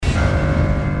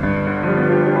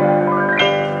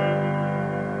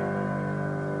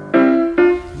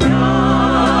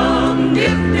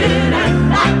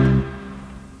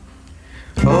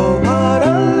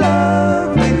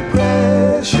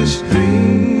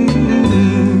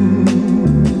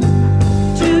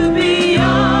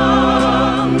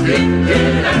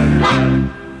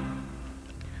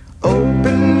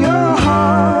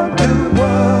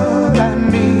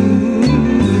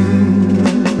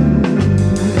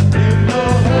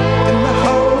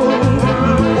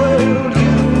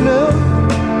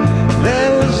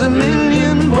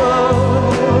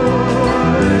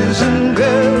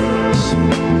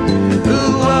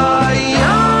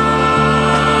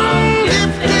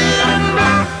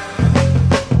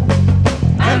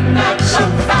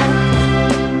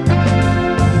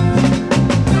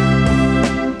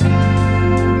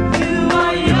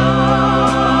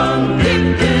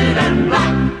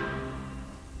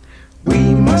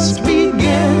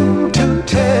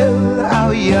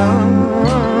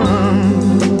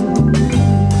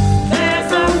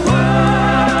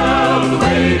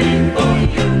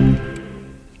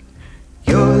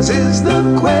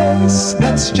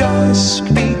that's just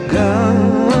begun.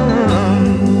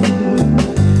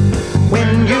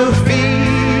 When you're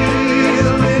feeling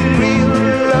real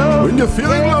low. When you're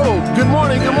feeling low. Good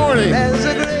morning, good morning. There's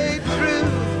a great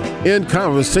truth. In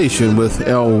conversation with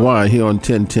LY here on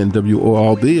 1010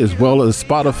 WORB, as well as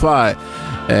Spotify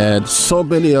and so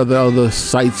many of the other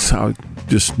sites are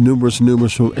just numerous,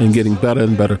 and getting better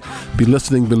and better. Be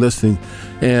listening.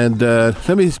 And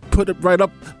let me put it right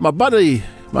up. My buddy,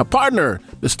 my partner,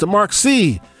 Mr. Mark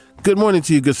C. Good morning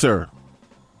to you, good sir.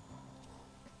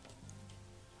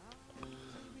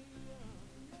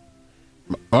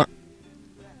 Mark?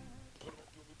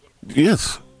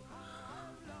 Yes.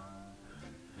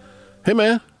 Hey,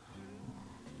 man.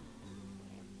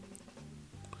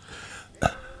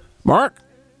 Mark?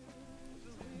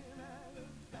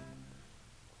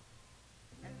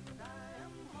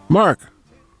 Mark.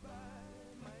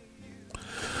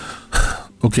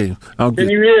 Okay. Can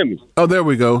you hear me? Oh, there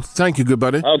we go. Thank you, good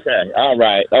buddy. Okay. All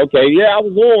right. Okay. Yeah, I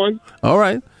was on. All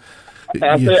right.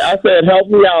 I said, help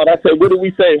me out. I said, what do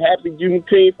we say? Happy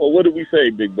Juneteenth, or what do we say,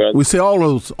 big brother? We say all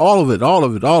of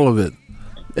it.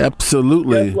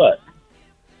 Absolutely.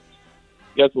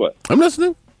 Guess what? I'm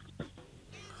listening.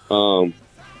 Our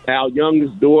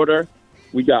youngest daughter,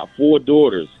 we got 4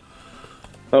 daughters.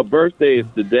 Her birthday is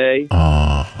today.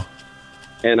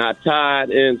 And I tied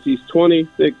in. She's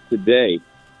 26 today.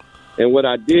 And what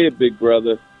I did, big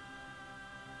brother,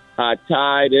 I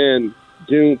tied in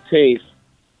Juneteenth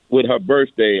with her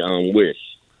birthday wish.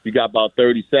 You got about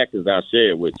 30 seconds, I'll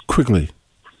share it with you. Quickly.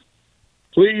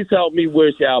 Please help me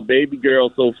wish our baby girl,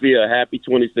 Sophia, a happy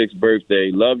 26th birthday.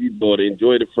 Love you, daughter.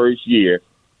 Enjoy the first year.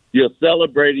 You're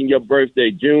celebrating your birthday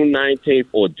June 19th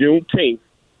or Juneteenth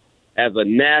as a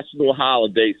national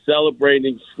holiday,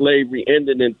 celebrating slavery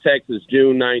ending in Texas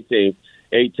June 19th,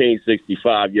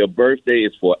 1865. Your birthday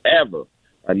is forever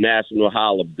a national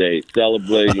holiday,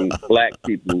 celebrating black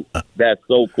people. That's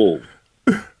so cool.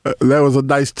 That was a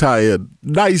nice tie-in.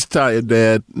 Nice tie-in,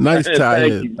 Dad. Nice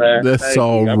tie-in. You, man. That's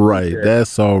all right.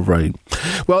 That's all right.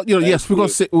 Well, yes,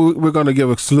 we're going to give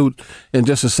a salute in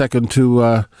just a second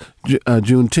to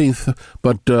Juneteenth,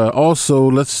 but also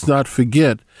let's not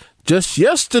forget. Just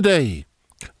yesterday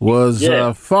was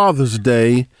Father's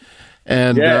Day,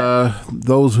 and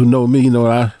those who know me know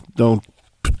I don't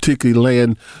particularly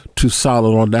land too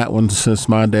solid on that one since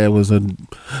my dad was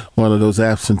one of those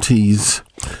absentees.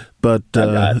 But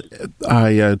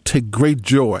I take great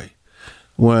joy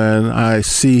when I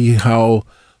see how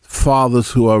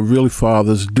fathers who are really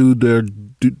fathers do their,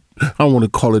 I don't want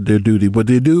to call it their duty, but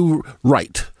they do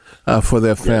right for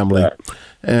their family.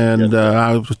 And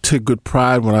I take good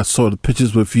pride when I saw the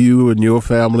pictures with you and your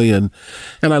family, and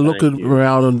I look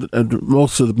around and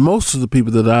most of the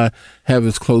people that I have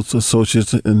as close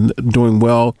associates and doing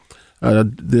well,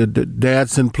 their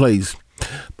dad's in place.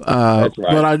 That's right.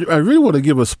 But I really want to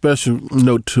give a special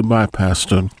note to my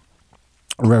pastor,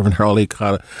 Reverend Harley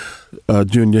Cotter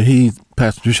Jr. He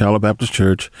pastored to Charlotte Baptist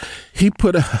Church. He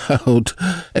put out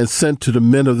and sent to the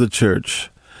men of the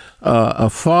church a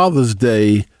Father's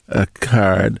Day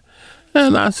card,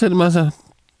 and I said to myself,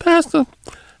 Pastor,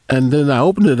 and then I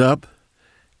opened it up,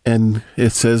 and it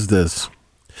says this: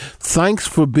 "Thanks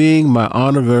for being my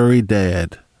honorary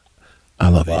dad. I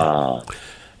love you."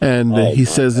 And he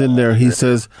says in there, he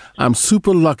says, "I'm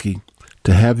super lucky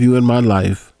to have you in my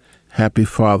life. Happy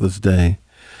Father's Day."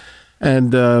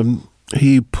 And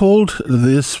he pulled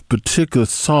this particular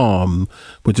psalm,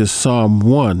 which is Psalm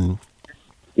 1,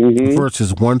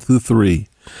 verses 1 through 3,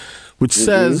 which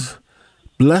says,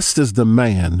 "Blessed is the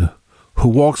man who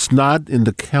walks not in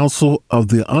the counsel of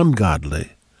the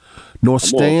ungodly, nor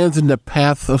stands in the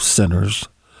path of sinners,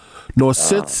 nor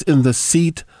sits in the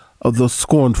seat of the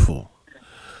scornful.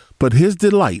 But his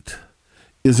delight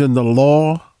is in the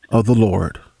law of the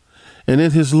Lord, and in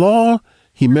his law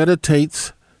he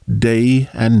meditates day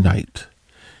and night.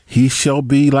 He shall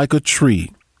be like a tree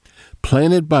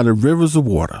planted by the rivers of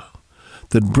water,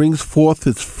 that brings forth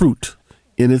its fruit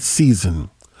in its season,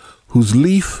 whose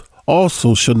leaf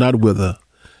also shall not wither,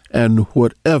 and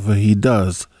whatever he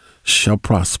does shall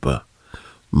prosper."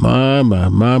 My.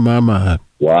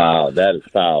 Wow, that is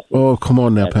powerful. Oh, come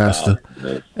on now, That's Pastor.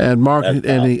 powerful. And Mark,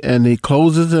 and he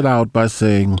closes it out by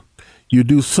saying, "You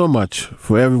do so much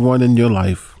for everyone in your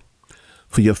life,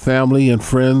 for your family and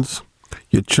friends,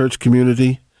 your church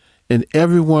community, and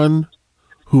everyone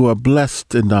who are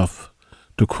blessed enough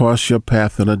to cross your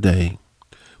path in a day.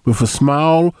 With a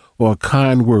smile or a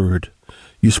kind word,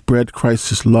 you spread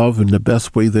Christ's love in the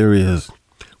best way there is.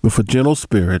 With a gentle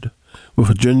spirit, with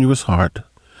a generous heart,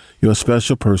 you're a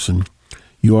special person.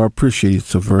 You are appreciated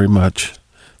so very much.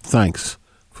 Thanks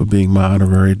for being my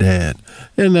honorary dad.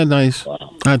 Isn't that nice?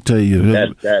 Wow. I tell you.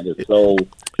 That is so,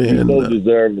 you're so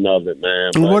deserving of it,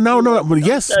 man. But, well, no, but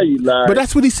yes. But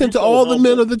that's what he said to all the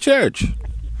men of the church.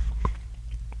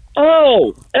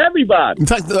 Oh, everybody.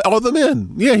 It's like all the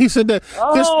men. Yeah, he said that.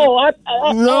 I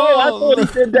thought he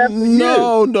said that for you.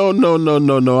 No.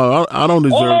 I don't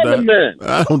deserve All that. the men.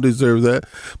 I don't deserve that.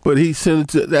 But he said it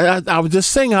to, I was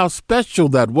just saying how special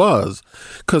that was.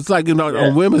 Because, like,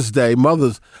 on Women's Day,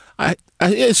 mothers,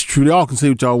 it's true. They all can say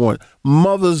what y'all want.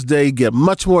 Mother's Day get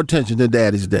much more attention than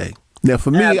Daddy's Day. Now,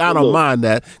 for me, absolutely. I don't mind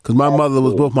that because my mother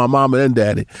was both my mama and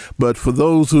daddy. But for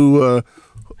those who...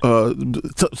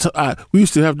 we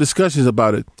used to have discussions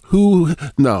about it.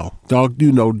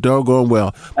 Doggone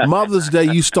well. Mother's Day,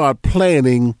 you start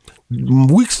planning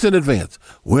weeks in advance.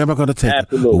 Where am I going to take it?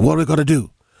 What are we going to do?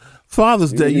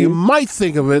 Father's Day, you might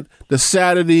think of it the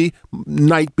Saturday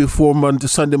night before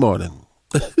Sunday morning.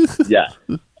 Yeah.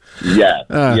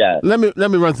 Let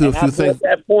me run through a few things.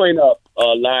 I that point up,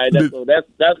 Larry.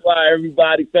 That's why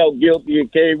everybody felt guilty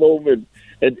and came over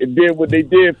and did what they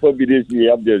did for me this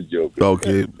year. I'm just joking.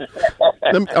 Okay.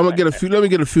 Let me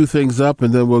get a few things up,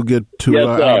 and then we'll get to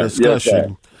our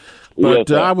discussion.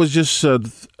 But I was just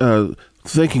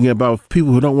thinking about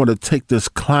people who don't want to take this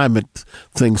climate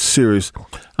thing serious.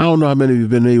 I don't know how many of you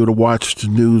have been able to watch the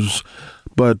news,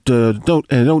 but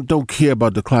don't care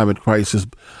about the climate crisis.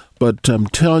 But I'm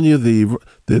telling you,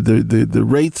 the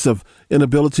rates of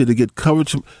inability to get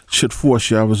coverage should force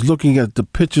you. I was looking at the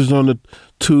pictures on the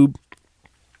tube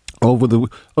over the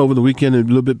weekend and a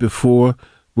little bit before,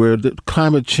 where the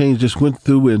climate change just went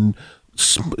through, and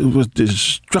it was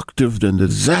destructive, and the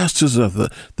disasters of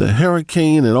the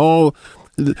hurricane and all.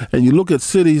 And you look at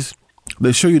cities,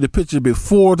 they show you the picture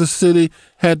before the city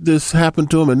had this happen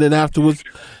to them, and then afterwards.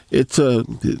 It's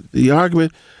the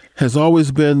argument has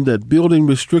always been that building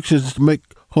restrictions make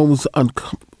homes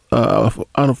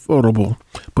unaffordable,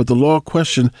 but the law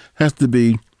question has to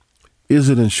be: is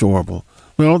it insurable?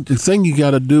 Well, the thing you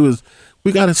got to do is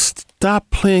we got to stop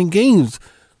playing games.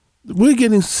 We're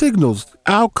getting signals.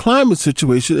 Our climate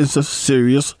situation is a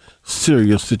serious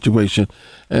situation.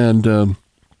 And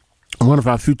one of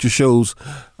our future shows,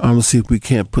 I'm going to see if we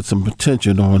can't put some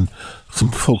attention on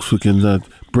some folks who can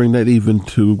bring that even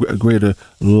to a greater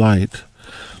light.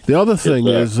 The other thing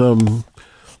is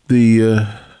the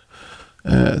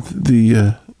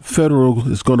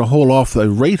federal is going to hold off a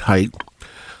rate hike,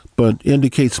 but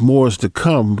indicates more is to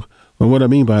come. And what I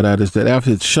mean by that is that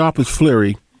after its sharpest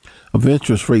flurry of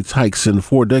interest rates hikes in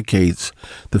 4 decades,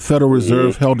 the Federal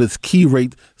Reserve held its key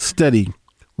rate steady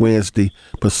Wednesday,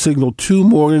 but signaled 2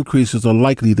 more increases are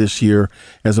likely this year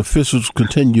as officials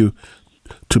continue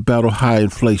to battle high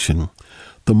inflation.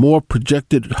 The more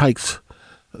projected hikes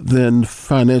than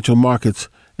financial markets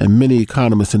and many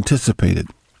economists anticipated.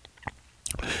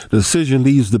 The decision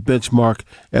leaves the benchmark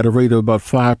at a rate of about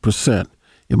 5%.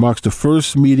 It marks the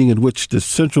first meeting in which the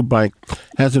central bank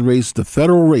hasn't raised the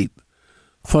federal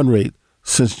fund rate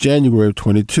since January of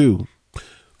 22.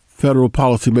 Federal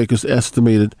policymakers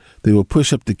estimated they will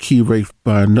push up the key rate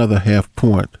by another half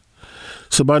point.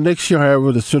 So by next year,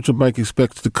 however, the central bank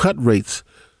expects to cut rates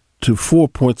to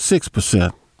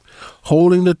 4.6%.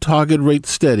 Holding the target rate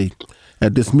steady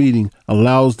at this meeting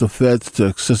allows the feds to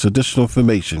access additional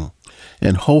information,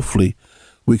 and hopefully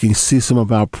we can see some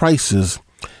of our prices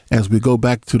as we go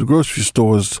back to the grocery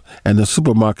stores and the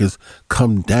supermarkets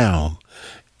come down.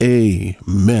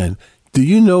 Amen. Do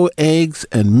you know eggs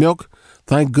and milk?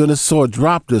 Thank goodness saw a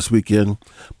drop this weekend,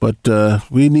 but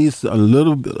we need a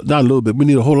little bit, not a little bit, we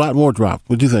need a whole lot more drop.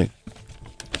 What do you think?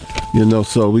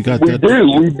 So we got that.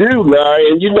 We do, Larry.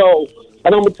 And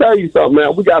and I'm going to tell you something,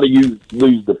 man. We got to use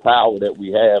the power that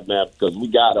we have, man, because we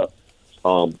got to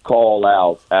call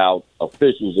out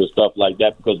officials and stuff like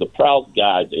that, because the price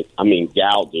gouging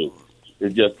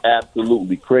is just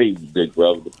absolutely crazy, big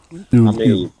brother.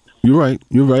 You're right.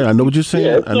 I know what you're saying.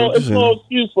 Yeah, it's no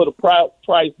excuse for the price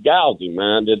gouging,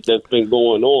 man, that's been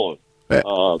going on.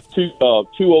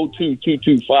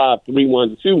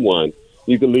 202-225-3121.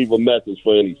 You can leave a message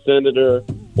for any senator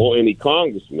or any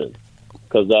congressman,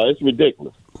 because it's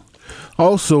ridiculous.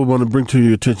 Also, I want to bring to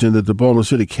your attention that the Baltimore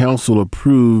City Council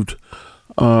approved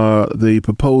the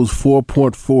proposed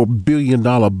 $4.4 billion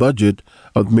budget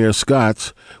of Mayor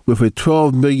Scott's, with a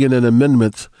 $12 million in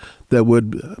amendments that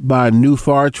would buy new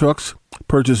fire trucks,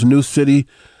 purchase new city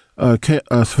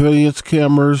surveillance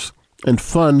cameras, and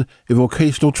fund a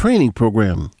vocational training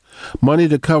program. Money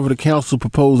to cover the council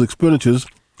proposed expenditures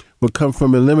would come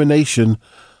from elimination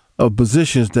of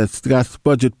positions that Scott's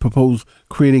budget proposed,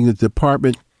 creating the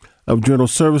Department of General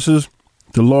Services,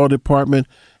 the Law Department,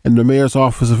 and the Mayor's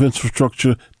Office of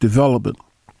Infrastructure Development.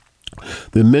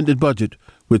 The amended budget,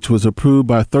 which was approved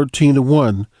by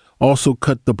 13-1, also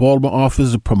cut the Baltimore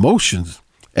Office of Promotions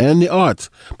and the Arts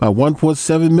by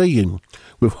 $1.7 million,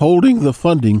 withholding the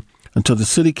funding until the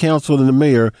City Council and the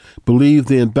Mayor believe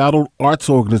the embattled arts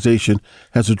organization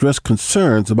has addressed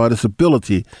concerns about its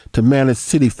ability to manage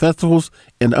city festivals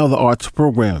and other arts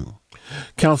programs.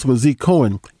 Councilman Z.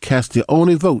 Cohen cast the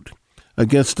only vote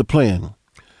against the plan.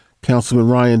 Councilman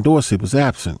Ryan Dorsey was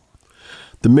absent.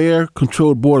 The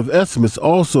Mayor-controlled Board of Estimates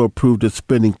also approved its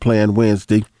spending plan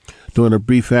Wednesday during a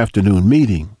brief afternoon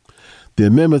meeting. The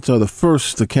amendments are the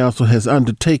first the council has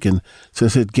undertaken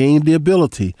since it gained the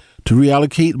ability to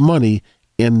reallocate money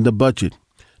in the budget.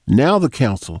 Now the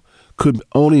council could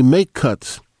only make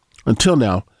cuts until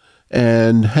now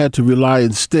and had to rely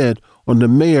instead on the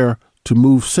mayor to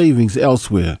move savings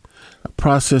elsewhere, a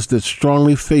process that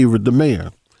strongly favored the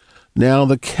mayor. Now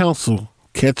the council,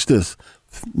 catch this,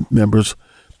 members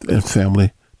and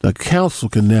family, the council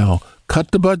can now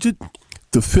cut the budget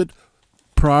to fit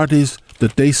priorities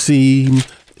that they seem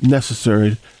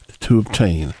necessary to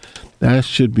obtain. That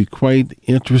should be quite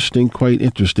interesting.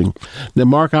 Now,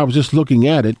 Mark, I was just looking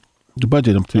at it, the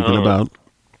budget I'm thinking about.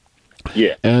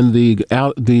 Yeah. And the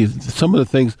some of the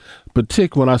things,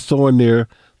 particularly when I saw in there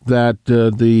that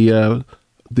the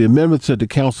amendments that the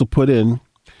council put in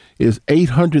is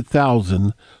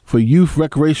 $800,000 for youth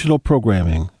recreational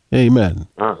programming. Amen.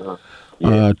 Yeah.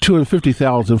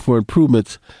 $250,000 for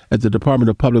improvements at the Department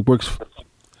of Public Works.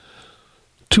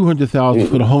 $200,000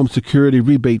 for the home security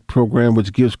rebate program,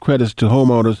 which gives credits to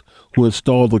homeowners who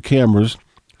install the cameras.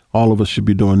 All of us should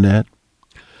be doing that.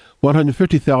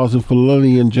 $150,000 for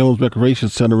Lillian Jones Recreation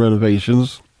Center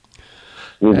renovations,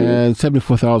 and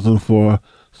 $74,000 for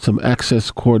some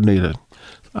access coordinator.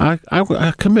 I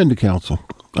commend the council.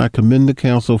 I commend the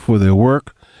council for their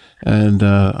work, and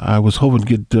I was hoping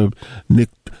to get Nick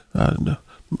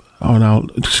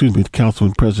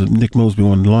Councilman President Nick Mosby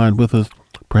on the line with us.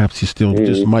 Perhaps he still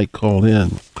just might call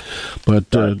in,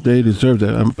 but they deserve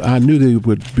that. I knew they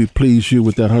would be pleased you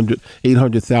with that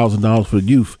 $800,000 for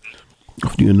youth.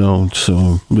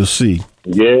 So we'll see.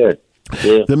 Yeah.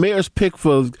 The mayor's pick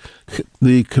for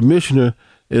the commissioner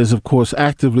is, of course,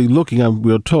 actively looking,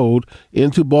 we're told,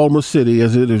 into Baltimore City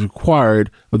as it is required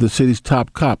of the city's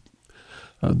top cop.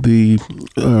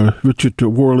 Richard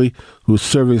Worley, who is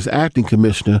serving as acting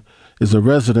commissioner, is a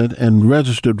resident and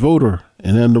registered voter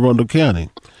in Anne Arundel County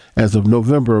as of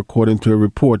November, according to a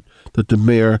report that the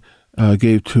mayor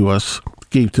gave to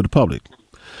the public.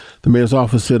 The mayor's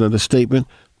office said in a statement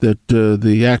that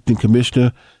the acting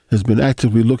commissioner has been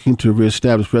actively looking to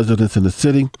reestablish residence in the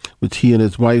city, which he and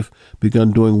his wife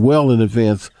begun doing well in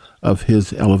advance of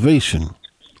his elevation.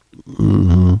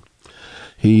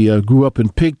 He grew up in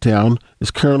Pigtown,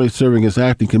 is currently serving as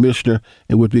acting commissioner,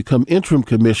 and would become interim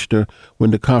commissioner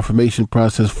when the confirmation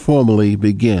process formally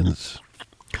begins.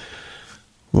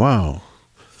 Wow.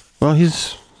 Well,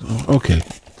 he's okay.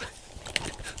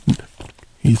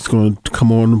 He's going to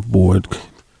come on board.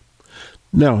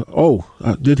 Now,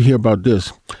 I did hear about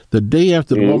this. The day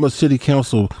after the Baltimore City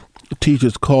Council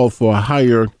teachers called for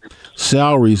higher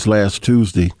salaries last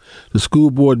Tuesday, the school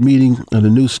board meeting and a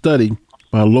new study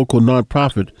by a local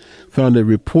nonprofit found they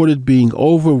reported being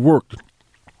overworked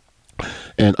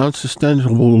and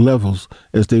unsustainable levels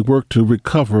as they work to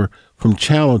recover from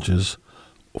challenges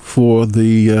for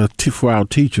our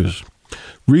teachers.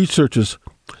 Researchers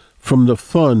from the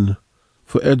Fund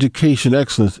for Education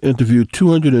Excellence interviewed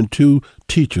 202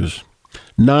 teachers,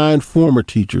 9 former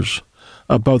teachers,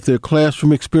 about their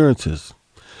classroom experiences.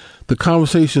 The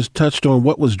conversations touched on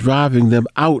what was driving them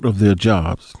out of their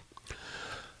jobs.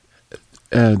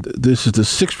 And this is the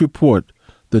 6th report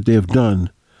that they have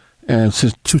done, and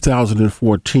since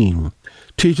 2014.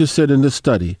 Teachers said in this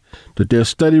study that their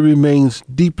study remains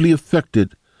deeply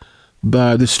affected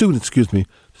by the students,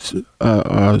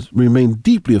 remain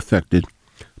deeply affected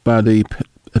by the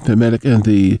pandemic and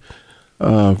the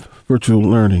virtual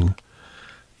learning.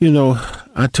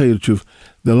 I tell you the truth,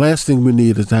 the last thing we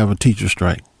need is to have a teacher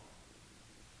strike.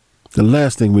 The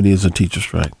last thing we need is a teacher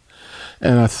strike.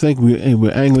 And I think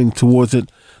we're angling towards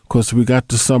it because we got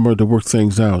the summer to work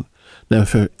things out. Now,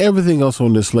 for everything else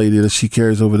on this lady that she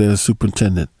carries over there as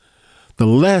superintendent, the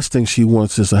last thing she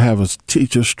wants is to have a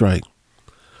teacher strike.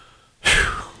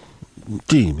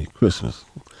 Gee, me Christmas.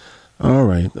 All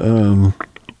right.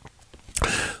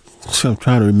 So I'm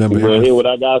trying to remember. You want to hear what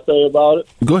I got to say about it?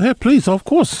 Go ahead, please. Of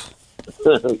course.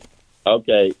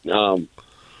 Okay.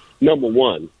 Number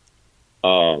one,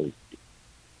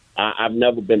 I've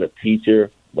never been a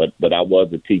teacher, but I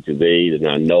was a teacher's aide, and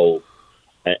I know,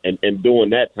 and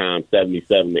during that time,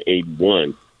 77 to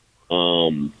 81,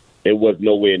 it was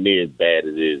nowhere near as bad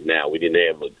as it is now. We didn't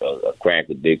have a crack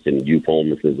addiction, youth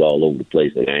homelessness all over the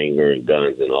place, and anger and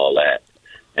guns and all that.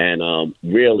 And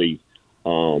really,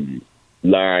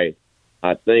 Larry,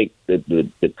 I think that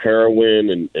the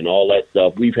Kerwin and all that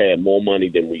stuff, we've had more money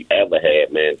than we ever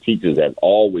had, man. Teachers have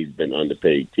always been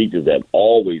underpaid. Teachers have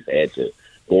always had to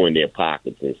go in their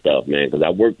pockets and stuff, man. Because I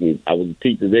was a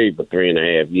teacher's aide for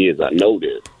 3.5 years. I know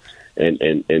this, and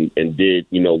did,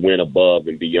 went above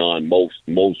and beyond most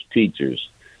teachers,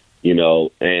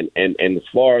 And as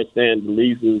far as Sandra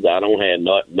Lisa's, I don't have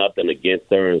nothing against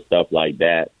her and stuff like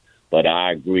that. But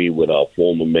I agree with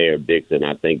former Mayor Dixon.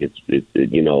 I think it's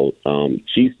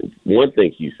she's one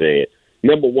thing she said.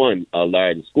 Number one,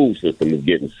 Larry, the school system is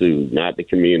getting sued, not the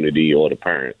community or the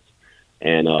parents.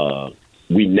 And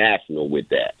we national with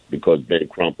that because Ben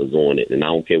Crump is on it. And I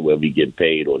don't care whether he get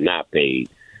paid or not paid.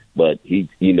 But he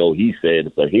said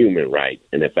it's a human right.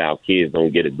 And if our kids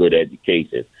don't get a good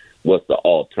education, what's the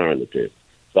alternative?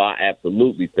 So I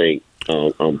absolutely think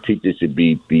teachers should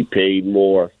be paid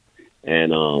more.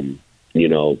 And,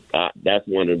 that's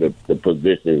one of the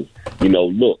positions,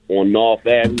 look, on North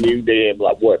Avenue, they have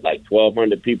like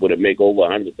 1,200 people that make over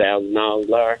 $100,000,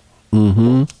 Larry?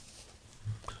 Mm-hmm.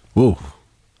 Whoa.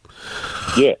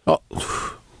 Yeah.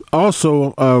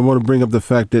 Also, I want to bring up the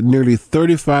fact that nearly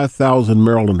 35,000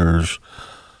 Marylanders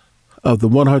of the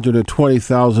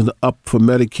 120,000 up for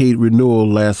Medicaid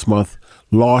renewal last month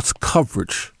lost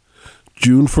coverage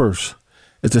June 1st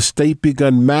as the state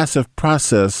begun massive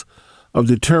process of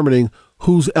determining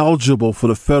who's eligible for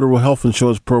the federal health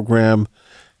insurance program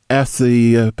after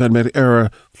the pandemic era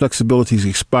flexibilities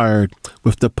expired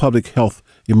with the public health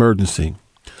emergency.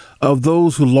 Of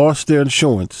those who lost their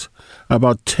insurance,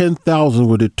 about 10,000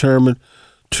 were determined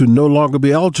to no longer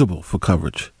be eligible for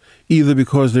coverage, either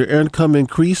because their income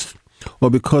increased or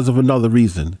because of another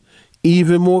reason.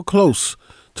 Even more close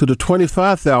to the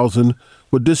 25,000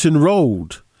 were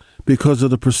disenrolled because of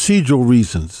the procedural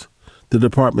reasons, the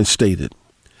department stated.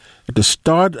 At the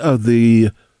start of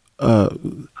the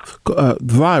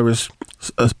virus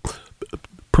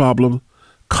problem,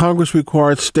 Congress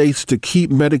required states to keep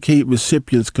Medicaid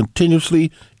recipients continuously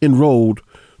enrolled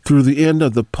through the end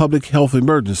of the public health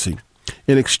emergency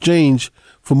in exchange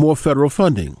for more federal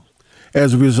funding.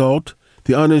 As a result,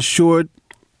 the uninsured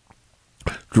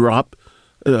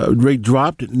rate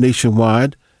dropped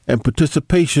nationwide, and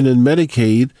participation in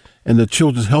Medicaid and the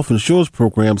Children's Health Insurance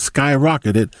Program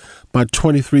skyrocketed by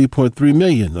 23.3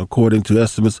 million, according to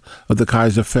estimates of the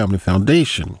Kaiser Family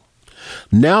Foundation.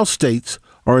 Now states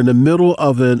are in the middle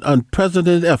of an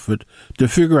unprecedented effort to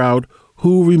figure out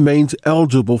who remains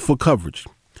eligible for coverage.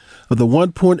 Of the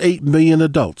 1.8 million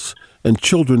adults and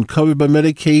children covered by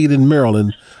Medicaid in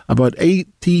Maryland, about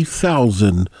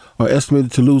 80,000 are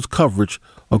estimated to lose coverage,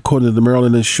 according to the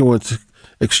Maryland Insurance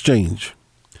Exchange.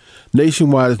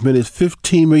 Nationwide, as many as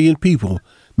 15 million people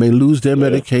may lose their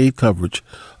Medicaid coverage,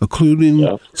 including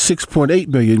 6.8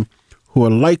 million who are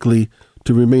likely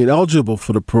to remain eligible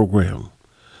for the program.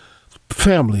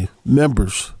 Family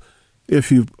members,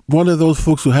 if you're one of those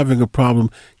folks who are having a problem,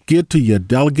 get to your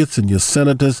delegates and your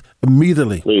senators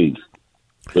immediately. Please.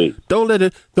 Don't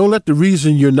let the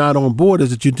reason you're not on board is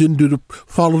that you didn't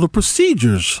follow the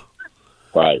procedures.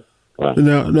 Right.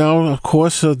 Now, of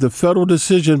course, the federal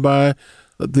decision by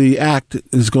the act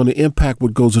is going to impact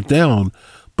what goes down.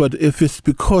 But if it's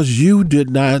because you did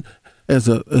not, as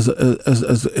a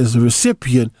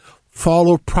recipient,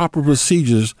 follow proper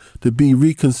procedures to be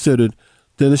reconsidered,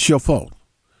 then it's your fault.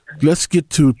 Let's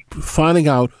get to finding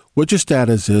out what your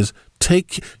status is.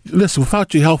 Listen,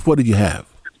 without your health, what do you have?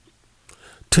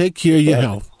 Take care of your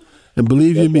health. And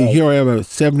believe you me, here I am at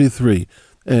 73.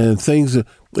 And things,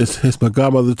 as my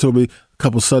godmother told me a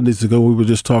couple Sundays ago, we were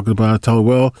just talking about, I told her,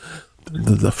 well,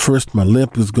 the first my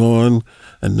limp is gone,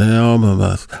 and now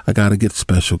I got to get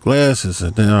special glasses,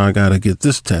 and now I got to get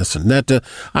this test and that.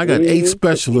 I got 8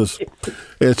 specialists.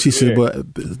 And she said, well,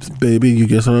 baby, you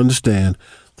just don't understand.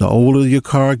 The older your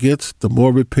car gets, the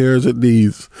more repairs it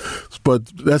needs. But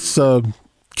that's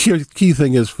key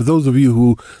thing is, for those of you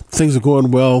who things are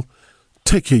going well,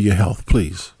 take care of your health,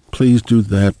 please. Please do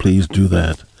that. Please do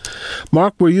that.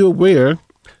 Mark, were you aware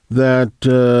that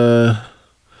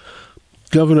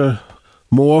Governor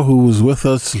Moore, who was with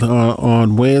us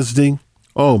on Wednesday,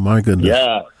 oh my goodness.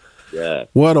 Yeah.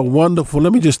 What a wonderful,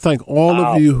 let me just thank all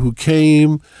of you who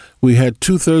came. We had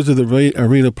 2/3 of the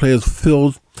arena players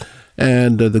filled,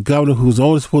 and the governor, who was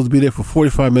only supposed to be there for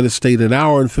 45 minutes, stayed an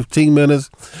hour and 15 minutes,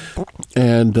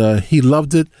 and he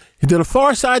loved it. He did a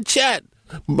Fireside Chat,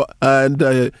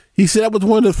 and he said that was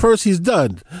one of the first he's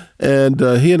done. And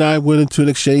he and I went into an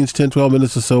exchange 10, 12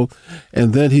 minutes or so,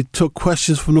 and then he took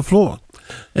questions from the floor.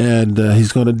 and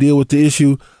he's going to deal with the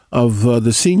issue of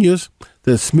the seniors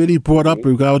that Smitty brought up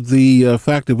about the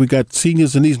fact that we got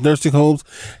seniors in these nursing homes,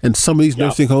 and some of these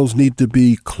nursing homes need to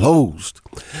be closed.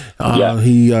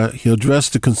 He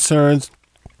addressed the concerns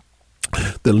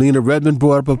that Lena Redmond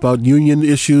brought up about union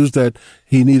issues that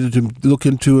he needed to look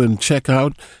into and check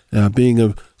out, being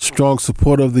a strong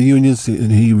supporter of the unions,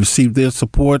 and he received their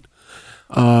support.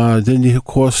 Then, of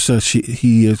course,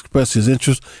 he expressed his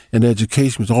interest in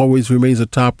education, which always remains a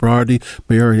top priority.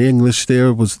 Mayor English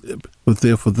there was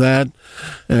there for that.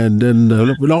 And then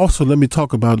but also let me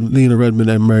talk about Lena Redmond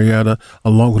and Marietta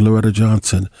along with Loretta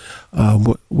Johnson.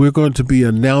 We're going to be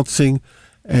announcing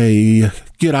a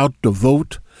Get Out to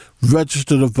Vote,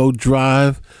 Register to Vote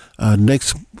drive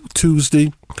next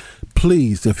Tuesday.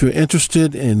 Please, if you're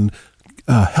interested in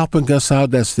helping us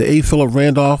out, that's the A. Philip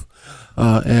Randolph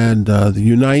and the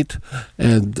Unite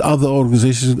and other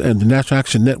organizations and the National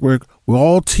Action Network. We're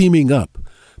all teaming up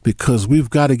because we've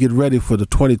got to get ready for the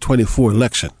 2024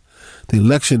 election. The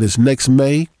election is next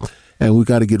May, and we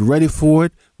got to get ready for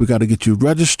it. We got to get you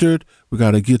registered. We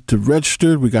got to get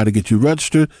registered. We got to get you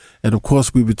registered. And, of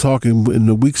course, we'll be talking in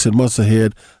the weeks and months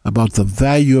ahead about the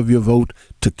value of your vote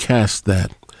to cast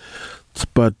that.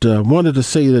 But I wanted to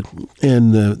say that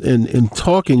in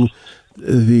talking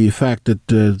the fact that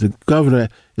the governor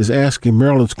is asking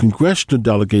Maryland's congressional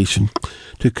delegation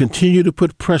to continue to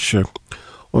put pressure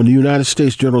on the United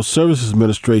States General Services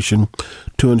Administration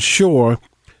to ensure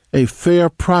a fair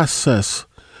process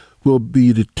will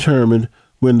be determined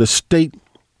when the state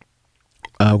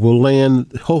will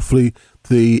land, hopefully,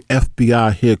 the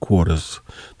FBI headquarters.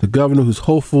 The governor, who's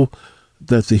hopeful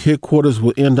that the headquarters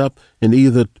will end up in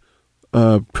either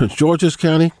Prince George's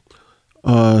County,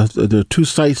 the two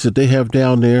sites that they have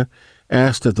down there,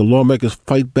 asked that the lawmakers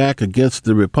fight back against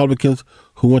the Republicans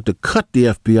who want to cut the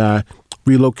FBI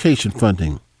relocation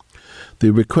funding. The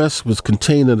request was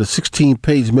contained in a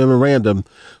 16-page memorandum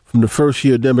from the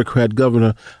first-year Democrat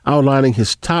governor outlining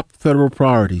his top federal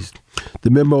priorities. The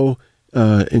memo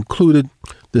included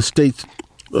the states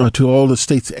to all the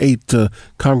state's 8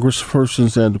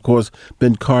 congresspersons, and of course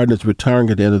Ben Cardin is retiring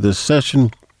at the end of this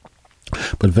session,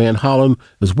 but Van Hollen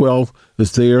as well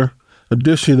is there.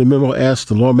 Additionally, the memo asked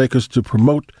the lawmakers to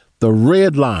promote the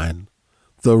red line,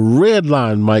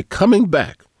 Mike, coming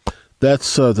back.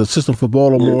 That's the system for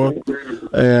Baltimore,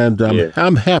 and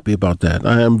I'm happy about that.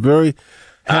 I am very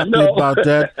happy about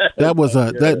that. That was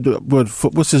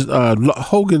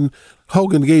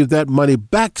Hogan gave that money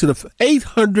back to the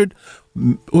 $800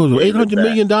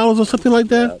 million or something like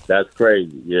that. Yeah, that's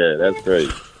crazy. Yeah, that's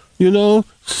crazy.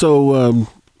 So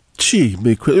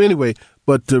anyway.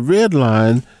 But the red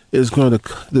line is going to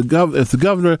if the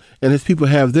governor and his people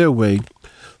have their way,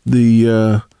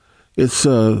 it's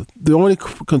the only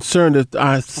concern that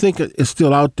I think is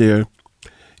still out there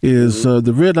is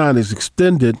the red line is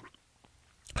extended,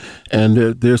 and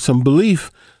there's some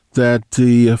belief that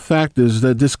the fact is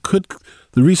that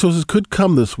the resources could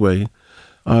come this way.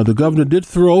 The governor did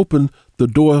throw open the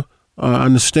door. I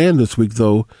understand this week,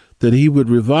 though, that he would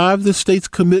revive the state's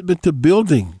commitment to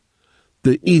building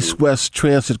the East-West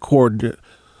Transit Corridor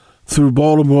through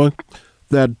Baltimore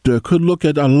that could look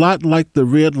at a lot like the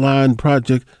Red Line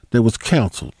project that was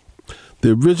canceled.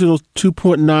 The original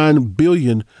 $2.9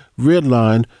 billion Red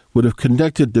Line would have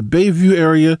connected the Bayview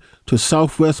area to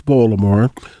southwest Baltimore,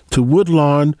 to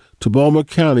Woodlawn, to Baltimore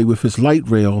County with its light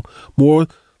rail, more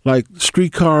like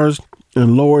streetcars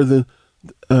and slower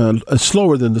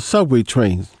than the subway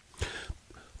trains.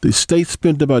 The state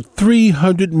spent about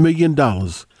 $300 million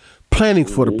planning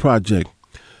for the project,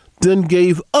 then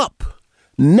gave up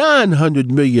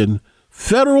 $900 million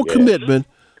federal commitment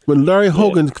when Larry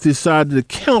Hogan decided to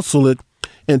cancel it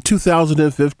in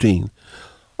 2015.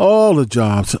 All the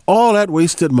jobs, all that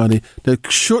wasted money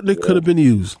that shortly could have been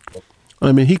used.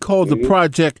 I mean, he called the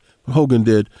project, Hogan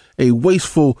did, a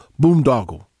wasteful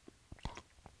boondoggle,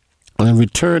 and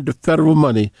returned the federal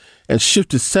money and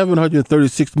shifted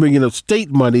 $736 million of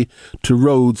state money to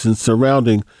roads and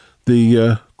surrounding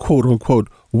the quote-unquote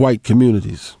white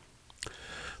communities.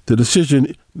 The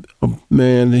decision,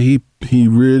 man, he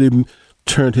really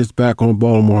turned his back on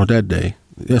Baltimore that day.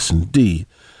 Yes, indeed.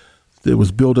 It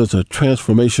was built as a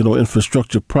transformational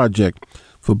infrastructure project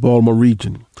for Baltimore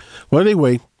region. Well,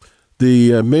 anyway,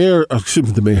 the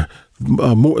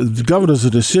governor's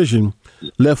decision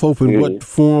left open what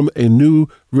form a new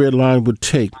red line would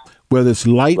take, whether it's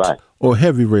light or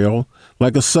heavy rail,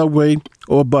 like a subway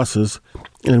or buses,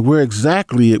 and where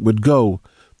exactly it would go,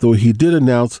 though he did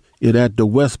announce it at the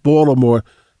West Baltimore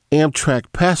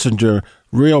Amtrak passenger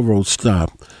railroad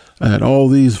stop. And all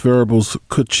these variables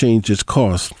could change its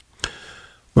cost.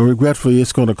 But regretfully,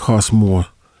 it's going to cost more.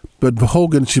 But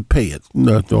Hogan should pay it.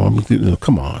 No,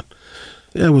 come on.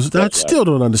 I still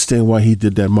don't understand why he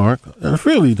did that, Mark. I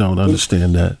really don't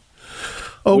understand that.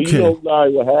 Okay. Well,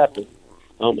 Larry, what happened?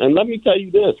 And let me tell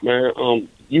you this, man.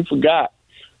 You forgot.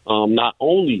 Not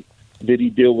only did he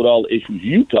deal with all the issues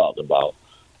you talked about,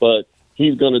 but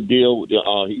he's going to deal with.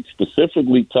 He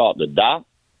specifically talked to Doc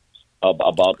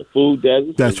about the food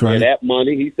deserts. That's right. And that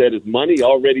money, he said, his money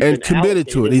already and committed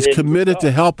to it. He's committed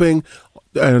to helping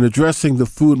and addressing the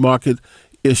food market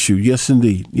issue. Yes,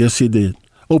 indeed. Yes, he did.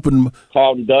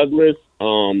 Carlton Douglas.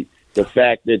 The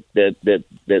fact that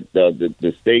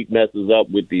the state messes up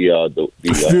with the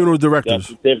funeral directors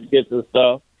certificates and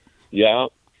stuff, yeah,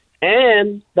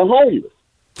 and the homeless.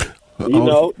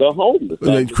 The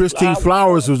homeless. Christine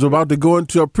Flowers was about to go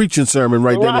into a preaching sermon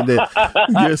right then and there.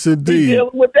 Yes, indeed. He's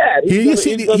dealing with that. He's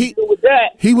dealing with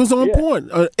that. He was on point.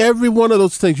 Every one of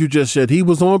those things you just said, he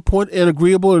was on point and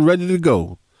agreeable and ready to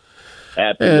go.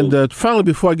 Absolutely. And finally,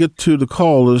 before I get to the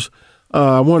callers,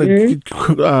 I want to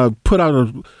put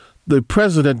out the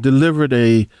president delivered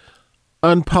a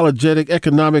unapologetic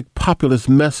economic populist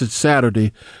message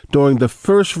Saturday during the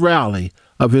first rally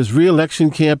of his re-election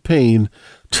campaign,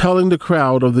 telling the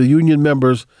crowd of the union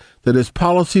members that his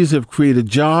policies have created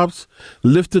jobs,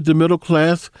 lifted the middle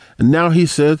class, and now he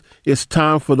says it's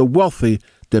time for the wealthy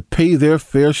to pay their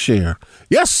fair share.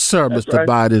 Yes, sir, That's Mr. Right.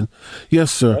 Biden.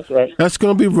 Yes, sir. That's right. That's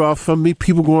going to be rough for me.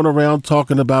 People going around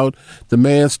talking about the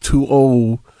man's too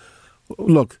old.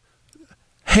 Look,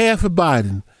 half of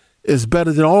Biden is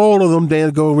better than all of them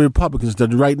damn go Republicans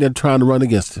that are right there trying to run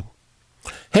against him.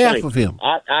 Half of him.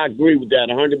 I agree with that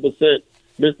 100%.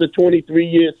 Mr. 23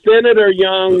 years, Senator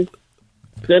Young.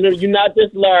 Senator, you're not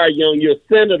just Larry Young, you're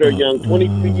Senator Young,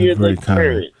 23 years of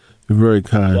experience. You're very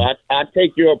kind. So I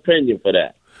take your opinion for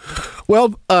that.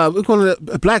 Well, we're going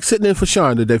to Black sitting in for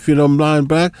Sean today. If you don't mind,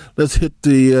 Black, let's hit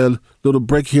the little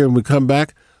break here, and we come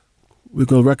back. We're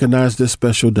going to recognize this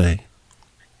special day.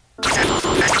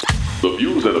 The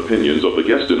views and opinions of the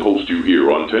guest and host you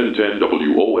hear on 1010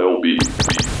 WOLB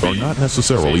are not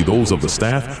necessarily those of the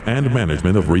staff and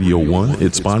management of Radio 1,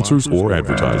 its sponsors, or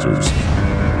advertisers.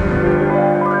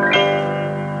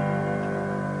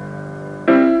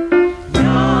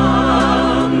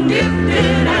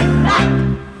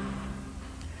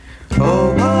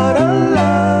 Oh, what a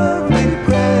lovely,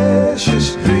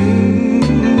 precious dream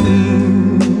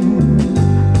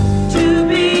to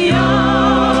be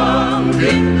young,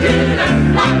 gifted,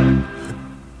 and black.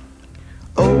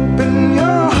 Open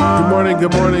your heart.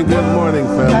 Good morning,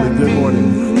 family. Good morning.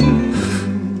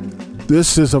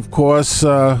 This is, of course,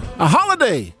 a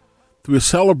holiday. We're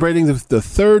celebrating the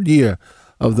third year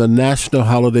of the national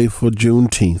holiday for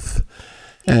Juneteenth.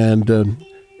 And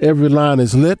every line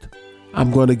is lit. I'm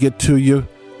going to get to you,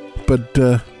 but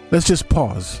let's just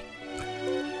pause.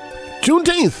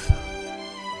 Juneteenth.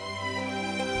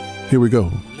 Here we go.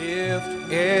 Lift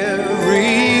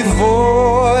every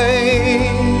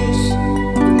voice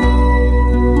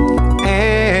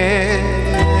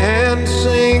and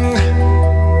sing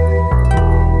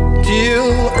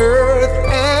till earth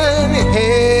and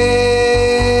heaven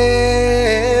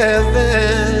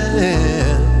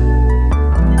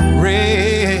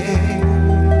ring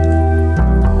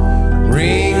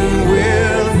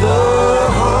with the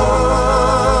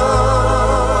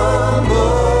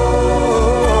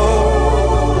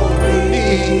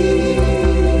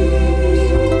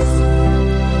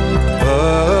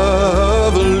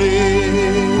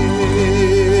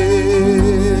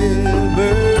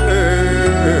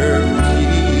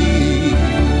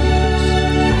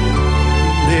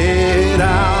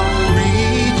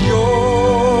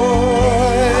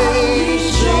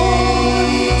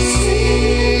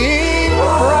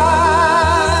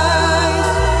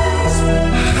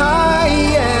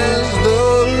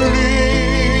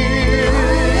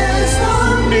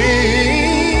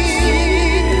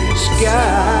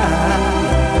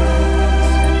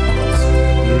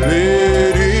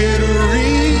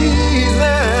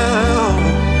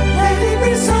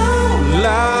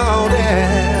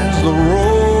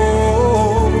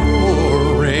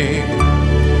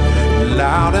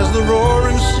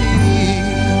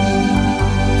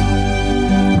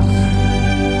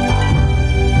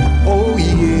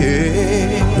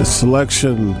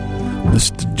Selection,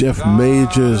 Mr. Jeff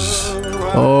Majors.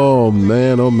 Oh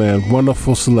man,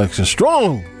 wonderful selection.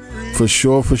 Strong, for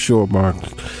sure, Mark.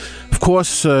 Of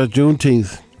course,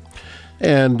 Juneteenth.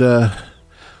 And a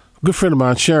good friend of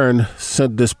mine, Sharon,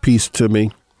 sent this piece to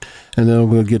me. And then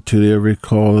we'll get to every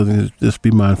call. And just be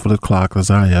mindful of the clock,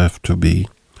 as I have to be.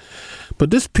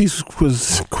 But this piece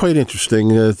was quite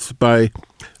interesting. It's by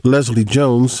Leslie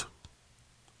Jones.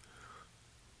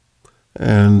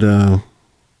 and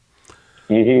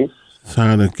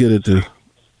trying to get it to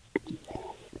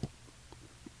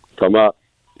come up.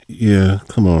 Yeah,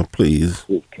 come on, please.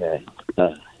 Okay.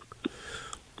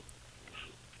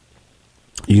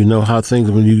 You know how things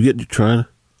when you get to trying.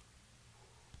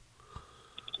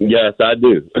 Yes, I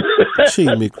do.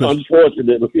 Gee, me, Chris.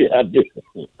 Unfortunately, I do.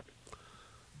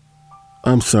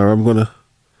 I'm sorry.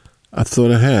 I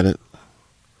thought I had it.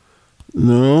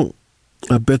 No,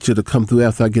 I bet you it'll come through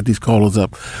after I get these callers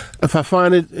up. If I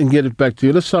find it and get it back to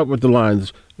you, let's start with the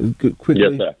lines quickly.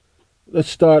 Yes, sir. Let's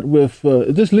start with,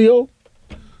 is this Leo?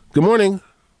 Good morning.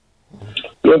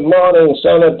 Good morning,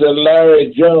 Senator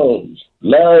Larry Jones.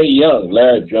 Larry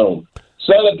Jones.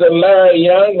 Senator Larry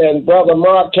Young and Brother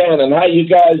Mark Cannon. How you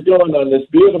guys doing on this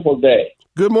beautiful day?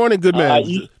 Good morning, good man.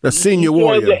 The senior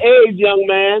warrior. Your age, young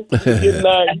man. Your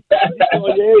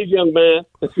age, young man.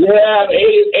 Yeah,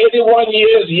 81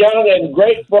 years young and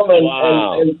grateful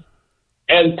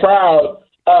and proud.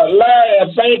 Larry,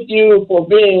 I thank you for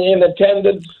being in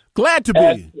attendance. Glad to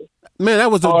be. Man, that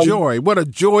was a joy. What a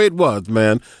joy it was,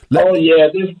 man.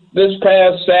 This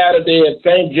past Saturday at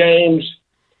St. James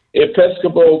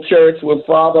Episcopal Church with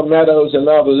Father Meadows and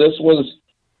others, this was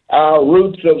our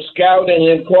Roots of Scouting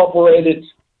Incorporated's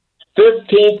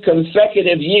 15th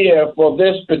consecutive year for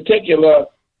this particular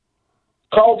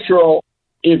cultural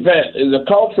event. It's a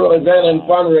cultural event and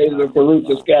fundraiser for Roots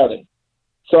of Scouting.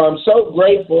 So I'm so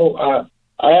grateful.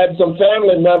 I had some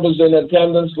family members in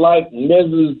attendance, like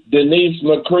Mrs. Denise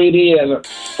McCready and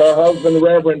her husband,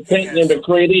 Reverend Pinckney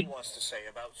McCready.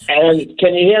 And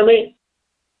can you hear me?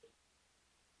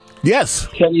 Yes.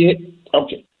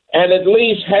 Okay. And at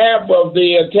least half of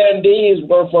the attendees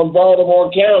were from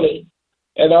Baltimore County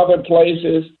and other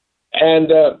places. And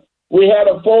we had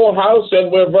a full house,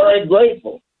 and we're very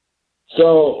grateful.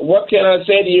 So what can I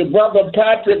say to you? Brother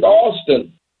Patrick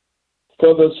Austin,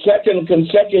 for the second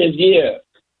consecutive year,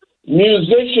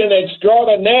 musician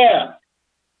extraordinaire.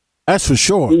 That's for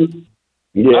sure.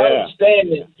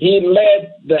 Outstanding. He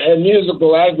led the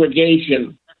musical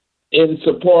aggregation in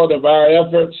support of our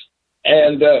efforts.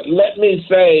 And let me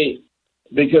say,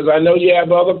 because I know you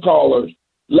have other callers,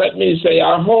 let me say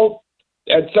I hope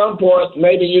at some point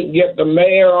maybe you can get the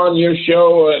mayor on your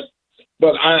show,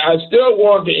 but I still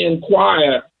want to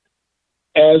inquire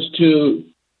as to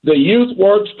the Youth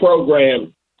Works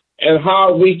program and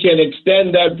how we can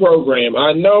extend that program.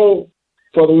 I know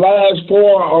for the last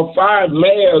 4 or 5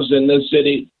 mayors in this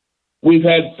city, we've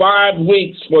had 5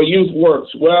 weeks for Youth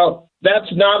Works. Well,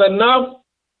 that's not enough.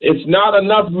 It's not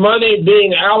enough money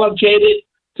being allocated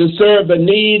to serve the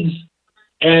needs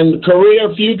and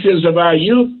career futures of our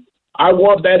youth. I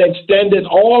want that extended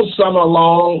all summer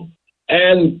long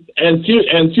and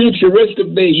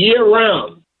futuristically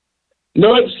year-round.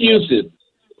 No excuses.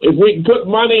 If we can put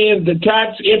money into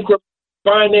tax increment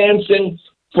financing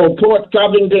for Port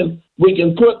Covington, we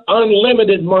can put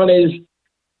unlimited monies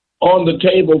on the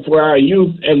table for our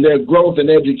youth and their growth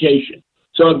and education.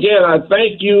 So again, I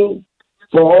thank you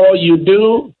for all you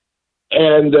do,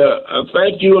 and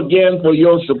thank you again for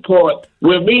your support.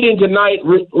 We're meeting tonight.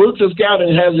 Roots of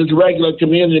Scouting has its regular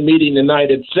community meeting tonight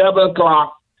at 7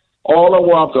 o'clock. All are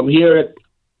welcome here at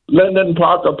Linden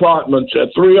Park Apartments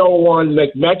at 301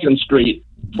 McMecken Street,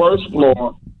 first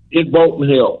floor in Bolton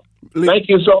Hill. Thank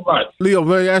you so much. Leo,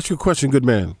 may I ask you a question, good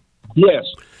man? Yes.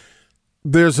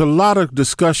 There's a lot of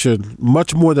discussion,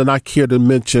 much more than I care to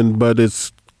mention, but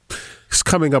it's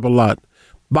coming up a lot.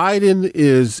 Biden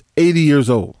is 80 years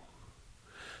old,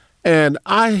 and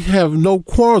I have no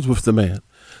quarrels with the man.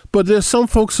 But there's some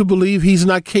folks who believe he's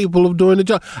not capable of doing the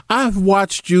job. I've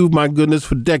watched you, my goodness,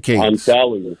 for decades. I'm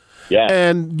telling you. Yeah.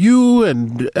 And you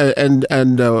and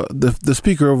the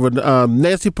speaker over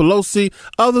Nancy Pelosi,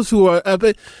 others who are,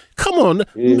 come on,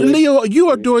 Leo, you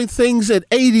are doing things at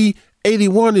 80,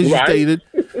 81, as you stated,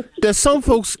 that some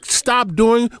folks stopped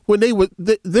doing when they were,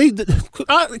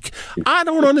 I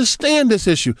don't understand this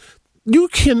issue. You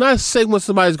cannot say when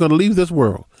somebody's going to leave this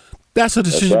world. That's a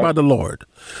decision by the Lord.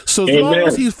 So as long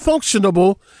as he's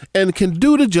functionable and can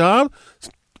do the job,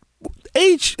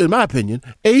 age, in my opinion,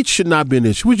 age should not be an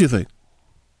issue. What do you think?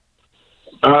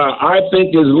 I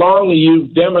think as long as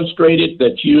you've demonstrated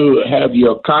that you have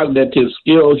your cognitive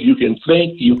skills, you can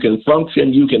think, you can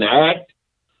function, you can act,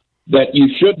 that you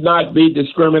should not be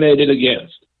discriminated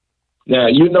against. Now,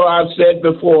 you know I've said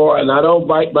before, and I don't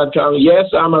bite my tongue, yes,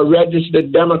 I'm a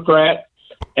registered Democrat,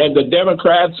 and the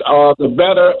Democrats are the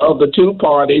better of the two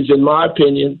parties, in my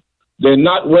opinion. They're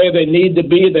not where they need to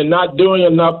be. They're not doing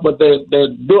enough, but they're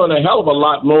doing a hell of a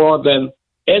lot more than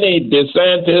any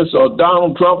DeSantis or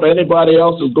Donald Trump or anybody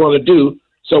else is going to do.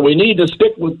 So we need to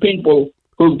stick with people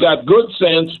who've got good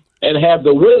sense and have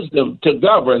the wisdom to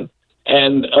govern.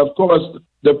 And, of course,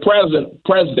 the present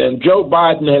president, Joe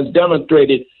Biden, has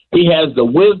demonstrated he has the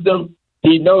wisdom.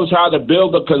 He knows how to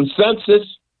build a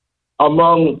consensus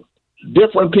among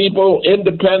different people,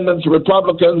 independents,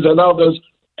 Republicans, and others,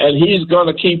 and he's going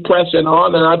to keep pressing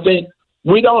on. And I think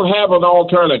we don't have an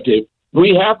alternative.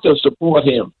 We have to support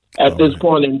him at this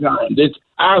point in time.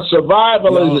 Our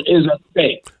survival is at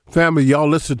stake. Family, y'all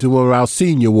listen to one of our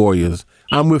senior warriors.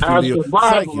 I'm with Our you.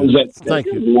 survival is at stake. Thank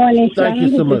you. Good morning, Thank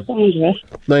you so much. Sandra.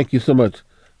 Thank you so much.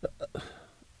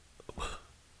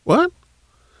 What?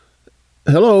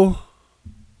 Hello?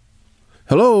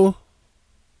 Hello?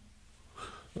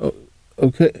 Oh,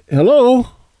 okay. Hello?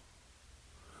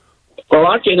 Well,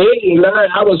 I can hear you, Larry.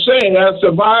 I was saying our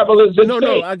survival is at stake.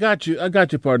 No, I got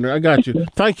you, partner. I got you.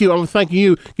 Thank you. I'm thanking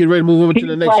you. Get ready to move over to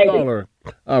the next caller.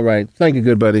 All right. Thank you,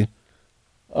 good buddy.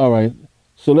 All right.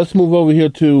 So let's move over here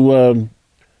to,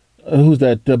 who's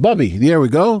that? Bubby. There we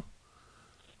go.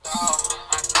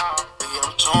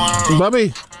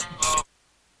 Bubby.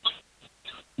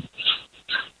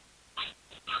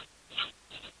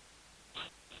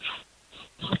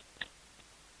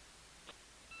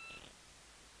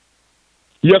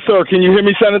 Yes, sir. Can you hear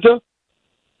me, Senator?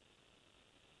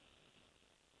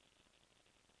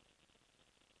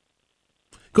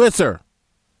 Go ahead, sir.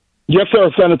 Yes, sir,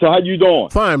 Senator. How you doing?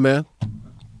 Fine, man.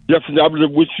 Yes, I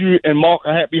would wish you and Mark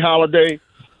a happy holiday.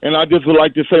 And I just would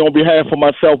like to say on behalf of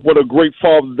myself, what a great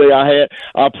Father's Day I had.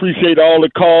 I appreciate all the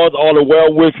cards, all the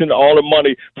well-wishing, all the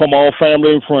money from all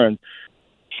family and friends.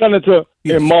 Senator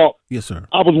and Mark. Yes, sir.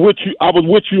 I was with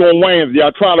you on Wednesday.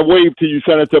 I tried to wave to you,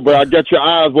 Senator, but I guess your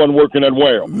eyes wasn't working that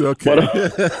well. Okay.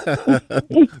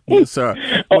 But, yes, sir.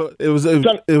 Well, it was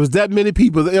that many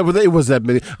people. It was that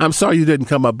many. I'm sorry you didn't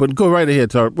come up, but go right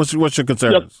ahead, Tar. What's your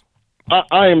concerns? Yes,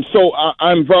 I'm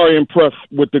very impressed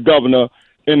with the governor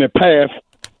in the path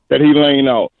that he laying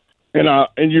out, and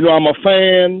I'm a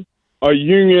fan of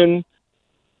union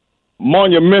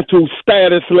monumental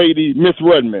status lady Miss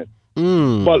Redmond.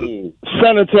 But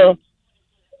Senator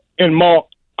and Mark,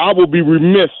 I would be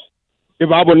remiss if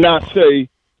I would not say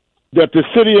that the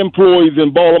city employees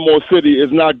in Baltimore City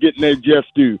is not getting their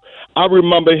just due. I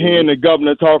remember hearing the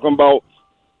governor talking about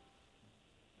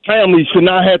families should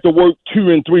not have to work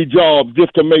 2 and 3 jobs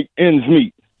just to make ends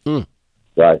meet.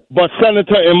 Right. But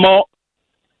Senator and Mark,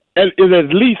 it is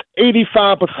at least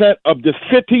 85% of the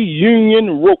city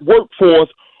union workforce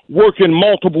working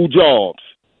multiple jobs.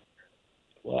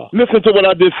 Wow. Listen to what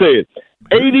I just said.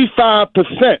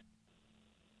 85%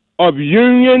 of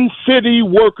union city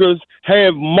workers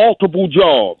have multiple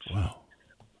jobs.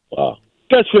 Wow.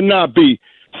 That should not be.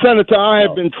 Senator, I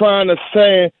have been trying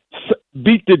to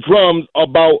beat the drums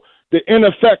about the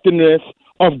ineffectiveness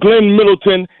of Glenn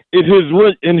Middleton in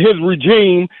his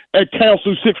regime at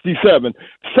Council 67.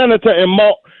 Senator and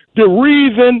Mark, the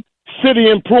reason city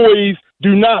employees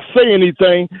do not say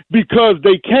anything because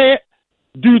they can't,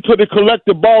 due to the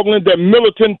collective bargaining that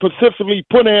Middleton specifically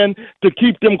put in to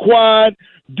keep them quiet,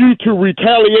 due to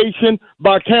retaliation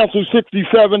by Council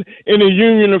 67 and the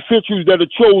union officials that have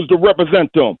chose to represent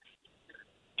them.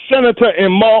 Senator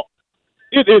and Mark,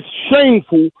 it is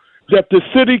shameful that the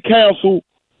city council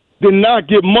did not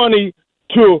give money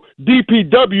to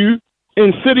DPW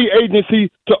and city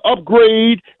agency to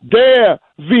upgrade their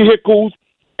vehicles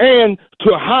and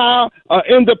to hire an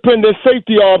independent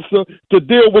safety officer to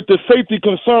deal with the safety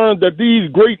concerns that these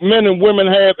great men and women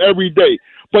have every day.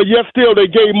 But yet still they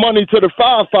gave money to the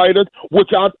firefighters, which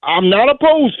I'm not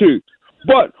opposed to.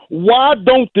 But why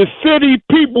don't the city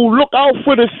people look out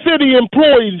for the city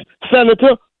employees,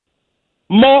 Senator?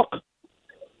 Mark?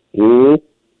 Mm-hmm.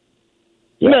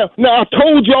 Yeah. Now, I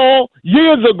told y'all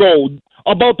years ago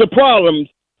about the problems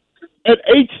at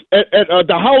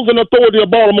the Housing Authority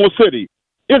of Baltimore City.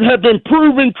 It had been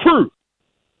proven true.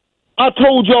 I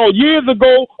told y'all years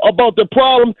ago about the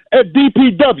problem at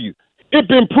DPW. It's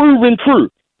been proven true.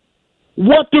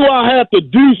 What do I have to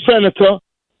do, Senator,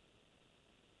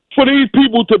 for these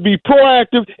people to be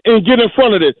proactive and get in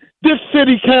front of this? This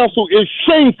city council is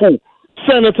shameful,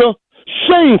 Senator,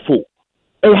 shameful,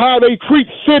 and how they treat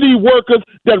city workers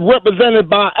that represented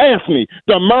by AFSCME,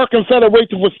 the American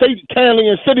Federation for State, County,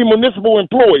 and City Municipal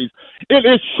Employees. It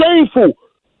is shameful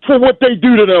for what they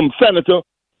do to them, Senator.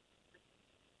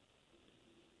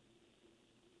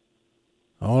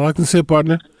 All I can say,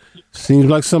 partner, seems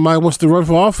like somebody wants to run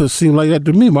for office. Seems like that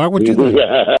to me, Mark. What you think?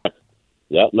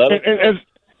 Yeah,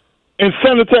 and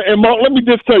Senator and Mark, let me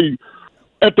just tell you,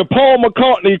 at the Paul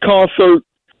McCartney concert,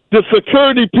 the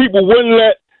security people wouldn't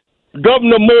let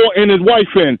Governor Moore and his wife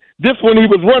in. This when he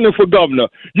was running for governor.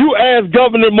 You asked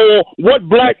Governor Moore what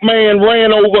black man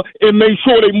ran over and made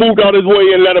sure they moved out his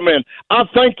way and let him in. I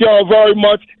thank y'all very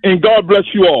much, and God bless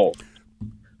you all.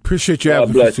 Appreciate your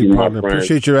advocacy, partner.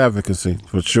 Appreciate your advocacy,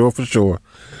 for sure, for sure.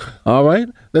 All right,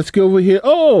 let's go over here.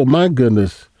 Oh, my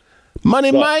goodness.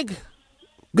 Money Mike,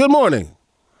 good morning.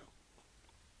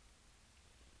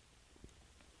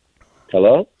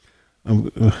 Hello?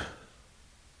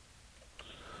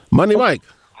 Money Mike.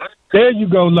 There you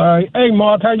go, Larry. Hey,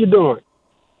 Mark, how you doing?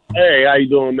 Hey, how you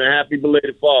doing, man? Happy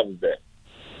belated Father's Day.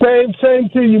 Same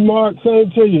to you, Mark.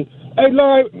 Same to you. Hey,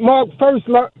 Larry, Mark,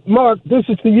 Mark, this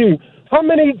is to you. How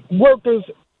many workers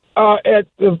at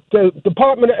the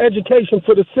Department of Education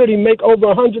for the city make over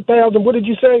 100,000? What did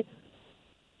you say?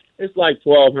 It's like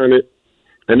 1,200.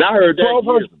 And I heard that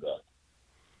years ago.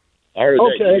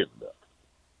 That years ago.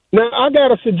 Now, I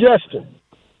got a suggestion.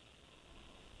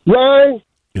 Ryan?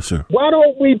 Yes, sir. Why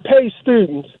don't we pay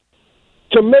students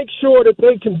to make sure that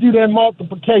they can do their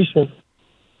multiplication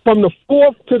from the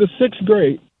 4th to the 6th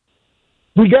grade?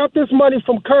 We got this money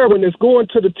from Kerwin that's going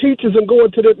to the teachers and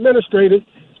going to the administrators,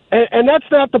 and that's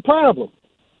not the problem.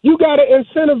 You got to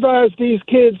incentivize these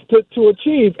kids to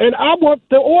achieve. And I want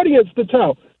the audience to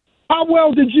tell, how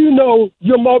well did you know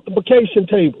your multiplication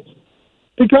tables?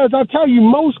 Because I tell you,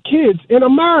 most kids in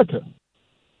America,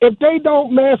 if they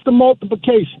don't master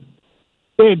multiplication,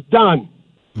 they're done.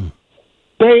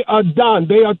 They are done.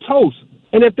 They are toast.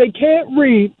 And if they can't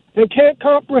read and can't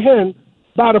comprehend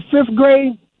by the 5th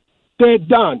grade, they're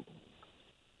done.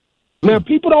 Now,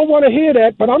 people don't want to hear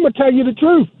that, but I'm going to tell you the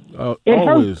truth. It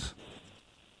hurts.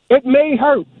 It may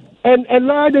hurt. And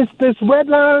Larry, this red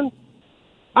line,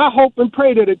 I hope and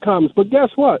pray that it comes. But guess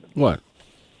what? What?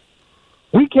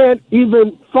 We can't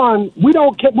even fund.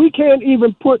 We can't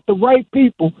even put the right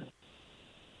people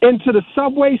into the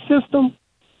subway system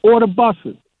or the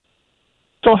buses.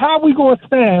 So how are we going to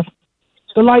staff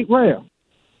the light rail?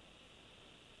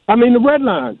 I mean, the red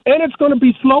line. And it's going to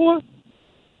be slower.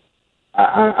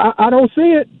 I don't see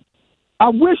it. I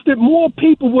wish that more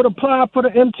people would apply for the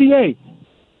MTA.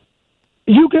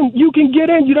 You can get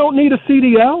in. You don't need a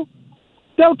CDL.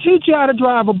 They'll teach you how to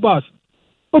drive a bus.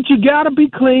 But you got to be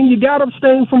clean. You got to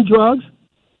abstain from drugs.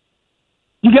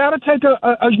 You got to take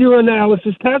a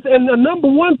urinalysis test. And the number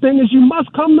one thing is you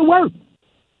must come to work.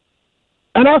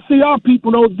 And I see our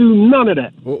people don't do none of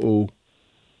that. Uh-oh.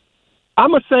 I'm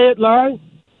going to say it, Larry.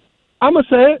 I'm going to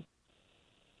say it.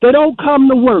 They don't come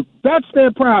to work. That's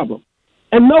their problem.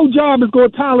 And no job is going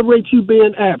to tolerate you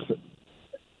being absent.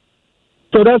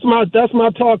 So that's my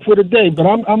talk for today. But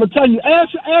I'm going to tell you,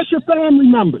 ask your family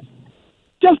members.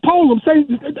 Just poll them. Say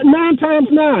 9 times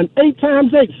 9, 8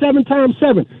 times 8, 7 times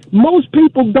 7. Most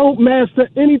people don't master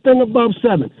anything above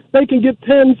 7. They can get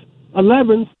 10s,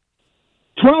 11s,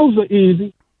 12s are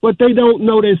easy, but they don't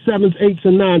know their 7s, 8s,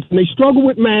 and 9s. And they struggle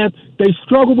with math, they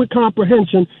struggle with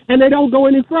comprehension, and they don't go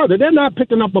any further. They're not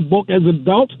picking up a book as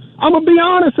adults. I'm going to be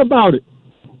honest about it.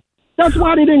 That's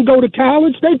why they didn't go to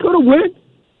college. They could have went.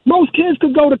 Most kids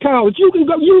could go to college. You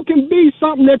can be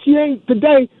something that you ain't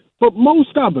today, but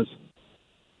most of us,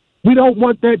 we don't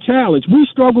want that challenge. We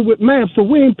struggle with math, so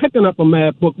we ain't picking up a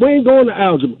math book. We ain't going to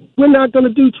algebra. We're not going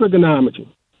to do trigonometry.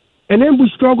 And then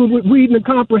we struggle with reading and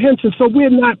comprehension, so we're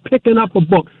not picking up a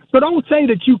book. So don't say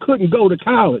that you couldn't go to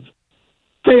college.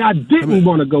 Say I didn't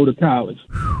want to go to college.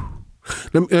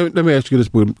 Let me ask you this,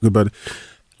 good buddy.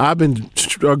 I've been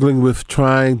struggling with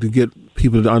trying to get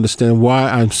people to understand why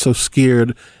I'm so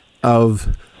scared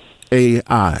of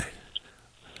AI.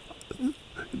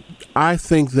 I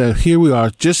think that here we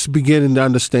are just beginning to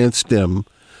understand STEM.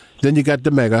 Then you got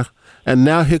the mega, and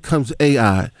now here comes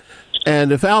AI.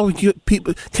 And if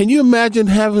people, can you imagine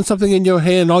having something in your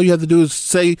hand? All you have to do is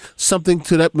say something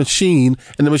to that machine,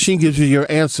 and the machine gives you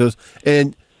your answers.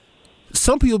 And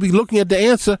some people be looking at the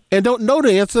answer and don't know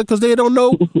the answer because they don't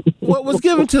know what was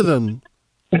given to them.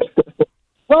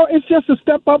 Well, it's just a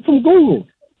step up from Google.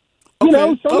 Okay, you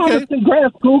know, some of us can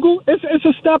grasp Google. It's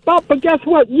a step up, but guess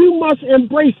what? You must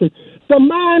embrace it. The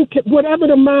mind, whatever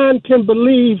the mind can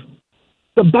believe,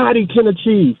 the body can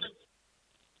achieve.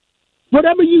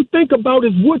 Whatever you think about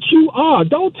is what you are.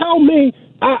 Don't tell me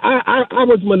I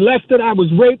was molested, I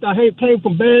was raped, I came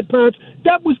from bad parents.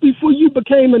 That was before you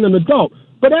became an adult.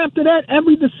 But after that,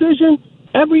 every decision,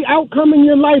 every outcome in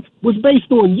your life was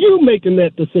based on you making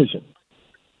that decision.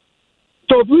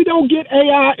 So if we don't get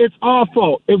AI, it's our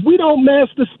fault. If we don't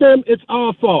master STEM, it's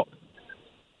our fault.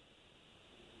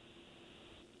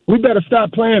 We better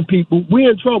stop playing, people. We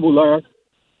in trouble, Lauren.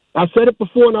 I said it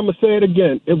before and I'm going to say it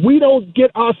again. If we don't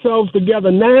get ourselves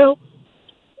together now,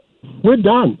 we're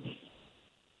done.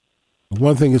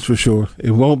 One thing is for sure,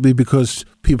 it won't be because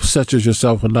people such as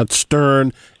yourself are not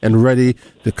stern and ready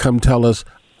to come tell us,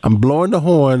 I'm blowing the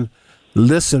horn.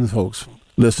 Listen, folks,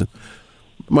 listen.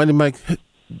 Mighty Mike,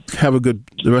 have the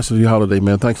rest of your holiday,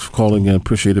 man. Thanks for calling in.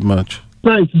 Appreciate it much.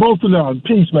 Thanks, both of y'all.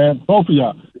 Peace, man. Both of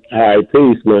y'all. All right,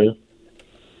 peace, man.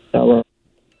 All right.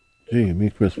 Gee,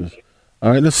 Merry Christmas.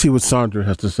 All right, let's see what Sandra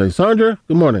has to say. Sandra,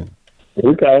 good morning.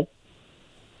 Okay.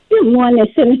 Good morning,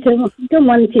 Senator. Good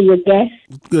morning to your guest.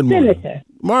 Good morning. Senator.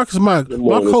 Mark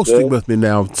hosting with me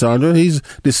now, Sandra. He's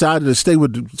decided to stay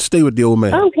with the old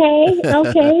man. Okay.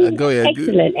 Go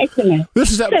ahead. Excellent.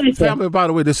 This is our family, by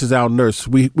the way. This is our nurse.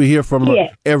 We hear from her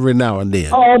every now and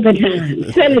then. All the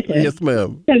time. Senator. Yes,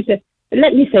 ma'am. Senator,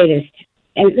 let me say this,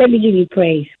 and let me give you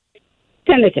praise.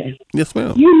 Senator. Yes,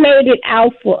 ma'am. You laid it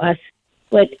out for us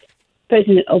what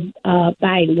President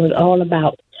Biden was all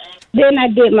about. Then I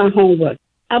did my homework.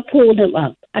 I pulled him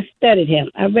up. I studied him.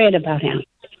 I read about him.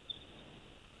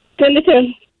 Senator,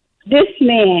 this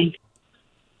man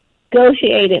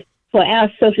negotiated for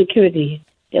our Social Security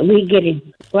that we're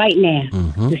getting right now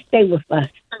to stay with us.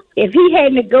 If he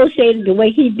had negotiated the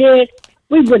way he did,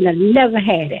 we would have never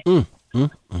had it.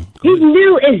 He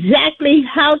knew exactly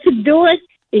how to do it.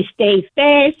 He stayed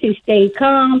fast, he stayed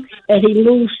calm, and he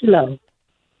moved slow.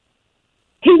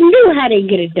 He knew how to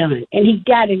get it done, and he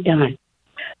got it done.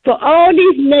 For all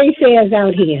these naysayers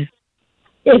out here,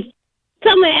 if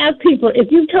some of our people,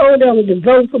 if you told them to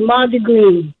vote for Marjorie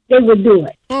Greene, they would do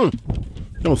it.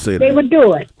 Don't say that. They would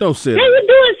do it. Don't say they that. They would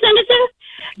do it,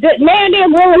 Senator. Now they're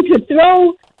willing to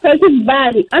throw President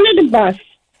Biden under the bus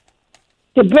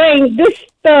to bring this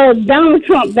Donald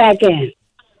Trump back in.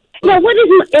 Now, what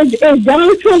is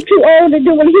Donald Trump too old to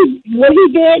do what he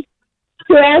did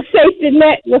to our safety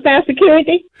net with our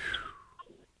security?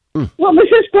 What was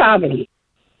his problem?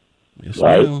 Yes,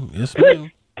 ma'am. Yes,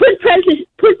 ma'am. Put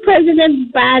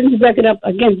President Biden's record up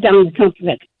against Donald Trump's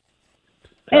record.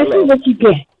 And see what you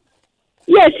get.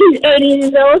 Yes, he's 80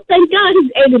 years old. Thank God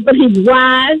he's 80, but he's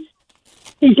wise,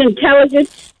 he's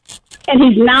intelligent, and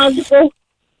he's knowledgeable,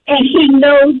 and he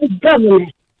knows the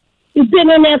government. He's been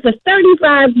in there for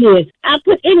 35 years. I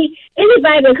put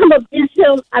anybody that come up against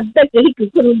him, I bet that he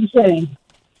could put him to shame.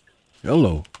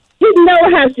 Hello. He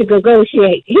knows how to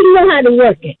negotiate. He knows how to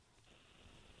work it.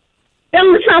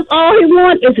 Donald Trump, all he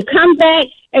wants is to come back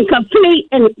and complete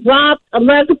and rob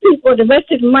American people the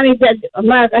rest of the money that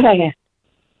America has.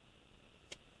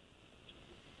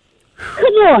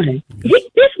 Come on.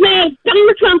 This man,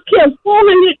 Donald Trump, killed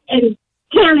 400 and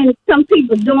counting some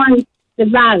people during the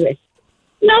virus.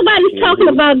 Nobody's talking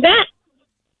about that.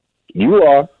 You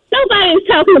are. Nobody's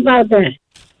talking about that.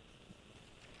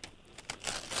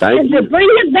 Thank you. To bring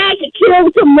it back and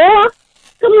kill some more?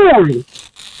 Come on.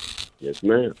 Yes,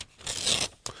 ma'am.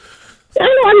 I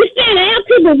don't understand. I have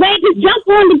people ready to jump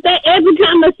on the back every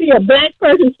time I see a black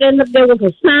person standing up there with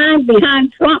a sign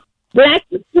behind Trump. Black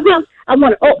Trump. I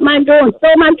want to open my door and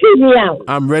throw my TV out.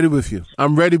 I'm ready with you.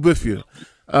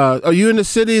 Are you in the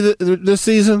city this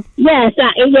season? Yes,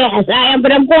 I am.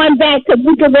 But I'm going back because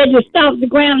we can ready to stomp the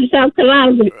ground in South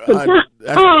Carolina with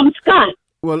Tom Scott.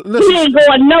 Well, listen, he ain't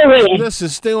going nowhere. Listen,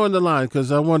 stay on the line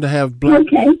because I want to have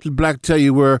Black tell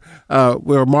you where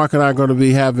Mark and I are going to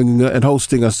be having and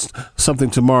hosting something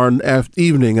tomorrow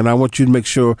evening, and I want you to make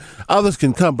sure others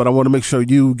can come, but I want to make sure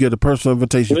you get a personal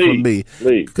invitation from me.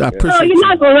 Please. I appreciate you're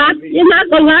not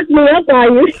gonna lock me up, are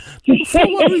you? For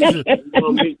what reason?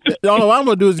 All I'm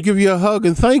going to do is give you a hug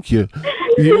and thank you.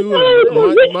 You,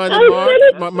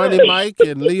 Mighty Mike,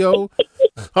 and Leo.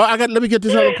 Let me get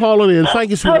this other caller in. Thank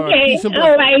you, sweetheart. Okay, Peace and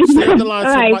all right. Stay on the line.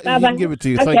 All right, he can give it to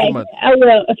you. Okay, Thank you much. I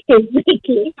will. Thank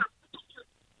you.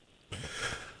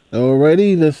 All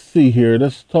righty. Let's see here.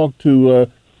 Let's talk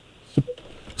to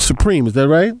Supreme. Is that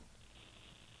right?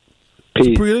 Peace.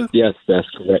 Supreme? Yes, that's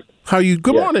correct. How are you?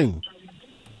 Good morning.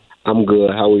 I'm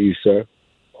good. How are you, sir?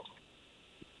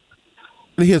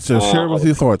 Yes, sir. Share with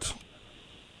your thoughts.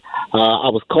 I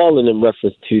was calling in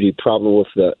reference to the problem with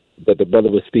the brother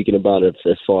was speaking about it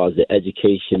as far as the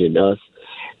education in us.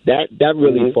 That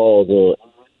really falls on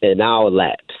in our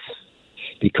laps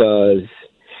because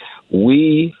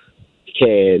we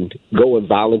can go and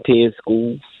volunteer in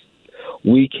schools.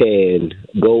 We can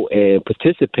go and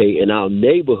participate in our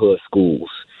neighborhood schools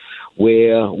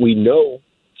where we know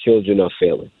children are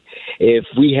failing. If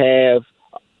we have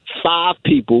 5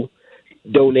 people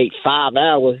donate 5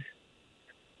 hours,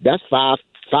 that's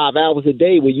five hours a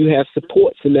day where you have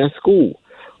supports in that school.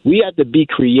 We have to be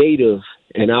creative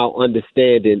in our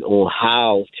understanding on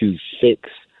how to fix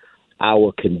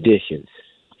our conditions.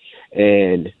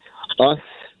 And us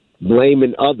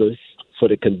blaming others for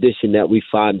the condition that we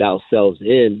find ourselves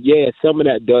in, some of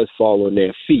that does fall on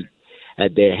their feet.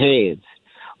 at their hands.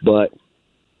 But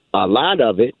a lot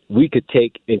of it we could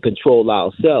take and control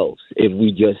ourselves if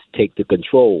we just take the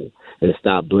control and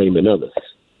stop blaming others.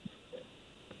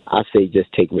 I say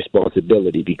just take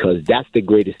responsibility, because that's the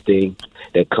greatest thing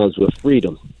that comes with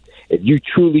freedom. If you're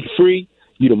truly free,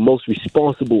 you're the most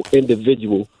responsible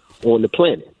individual on the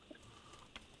planet.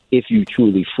 If you're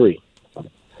truly free.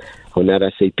 On that,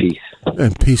 I say peace.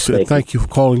 And peace. Thank you for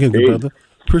calling in, good brother.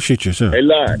 Appreciate you, sir. Hey,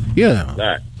 Larry. Yeah.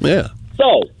 Larry. Yeah.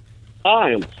 So,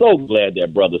 I am so glad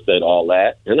that brother said all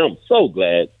that, and I'm so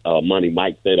glad Money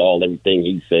Mike said everything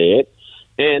he said.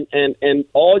 And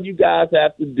all you guys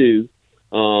have to do,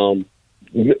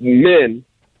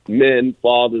 men,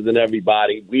 fathers, and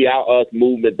everybody,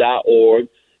 weareusmovement.org.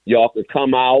 Y'all can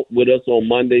come out with us on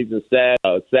Mondays and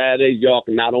Saturdays. Y'all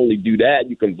can not only do that,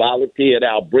 you can volunteer at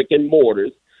our brick and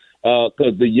mortars,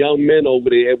 because the young men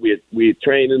over there, we're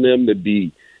training them to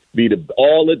be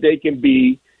all that they can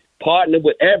be, partner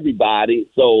with everybody.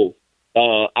 So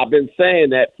I've been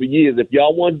saying that for years. If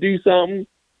y'all want to do something,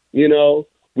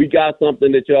 we got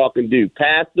something that y'all can do.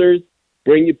 Pastors,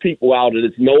 bring your people out.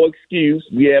 It's no excuse.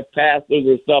 We have pastors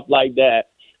and stuff like that.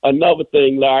 Another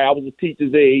thing, Larry, I was a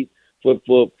teacher's aide for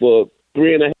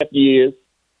 3.5 years.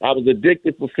 I was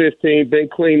addicted for 15, been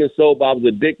clean and sober. I was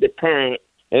addicted parent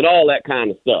and all that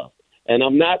kind of stuff. And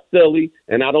I'm not silly,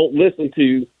 and I don't listen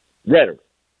to rhetoric.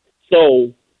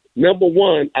 So, number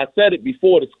one, I said it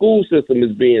before, the school system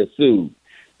is being sued.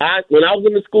 When I was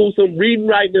in the school system, reading,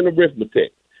 writing, and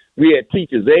arithmetic, we had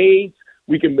teachers' aides.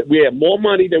 We had more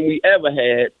money than we ever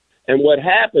had. And what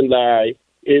happened, Larry,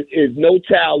 is No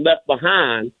Child Left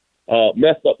Behind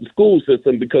messed up the school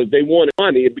system because they wanted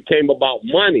money. It became about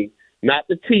money, not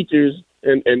the teachers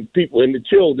and people and the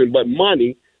children, but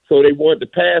money. So they wanted to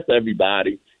pass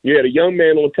everybody. You had a young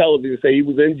man on television say he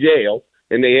was in jail,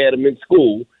 and they had him in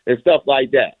school and stuff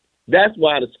like that. That's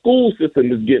why the school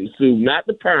system is getting sued, not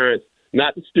the parents,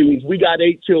 not the students. We got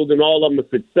 8 children. All of them are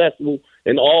successful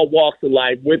in all walks of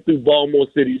life, went through Baltimore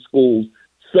City schools.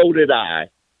 So did I,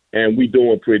 and we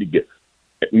doing pretty good.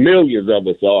 Millions of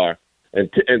us are, and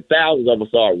thousands of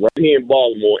us are right here in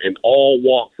Baltimore in all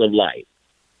walks of life.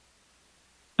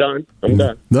 Done. I'm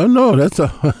done. No, that's a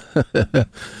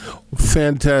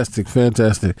fantastic.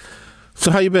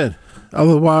 So how you been?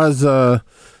 Otherwise, I'm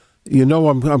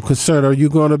concerned. Are you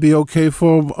going to be okay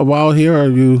for a while here? Are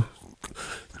you?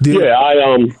 Yeah,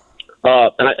 and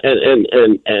I'll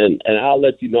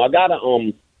let you know. I got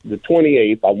the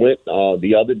 28th. I went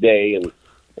the other day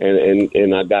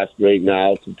and I got straightened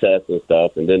out, some tests and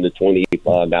stuff. And then the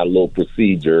 28th, I got a little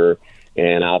procedure.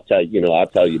 And I'll tell you about it.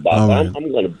 Right.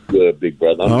 I'm going to be good, big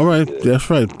brother. All right. Good. That's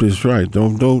right.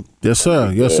 Don't. Yes,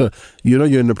 sir. Yes, sir. You're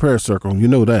in the prayer circle. You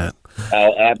know that.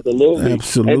 Oh, absolutely.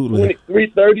 Absolutely.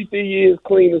 33 years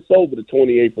clean and sober, the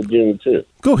 28th of June, too.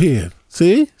 Go ahead.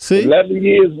 See? 11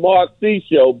 years Mark C.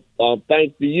 Show,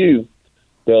 thanks to you,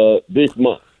 this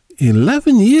month.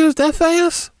 11 years, that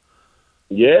fast?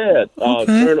 Yeah.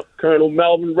 Okay. Colonel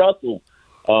Melvin Russell.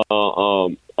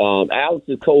 Alex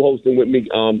is co-hosting with me.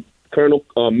 Colonel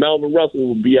Melvin Russell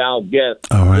will be our guest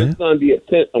this Sunday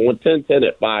on 10/10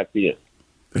 at 5 p.m.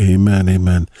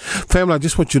 Amen. Family, I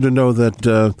just want you to know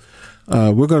that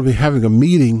we're going to be having a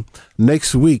meeting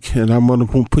next week, and I'm going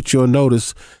to put you on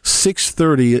notice.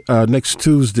 6:30 next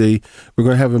Tuesday, we're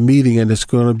going to have a meeting, and it's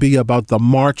going to be about the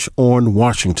March on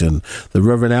Washington. The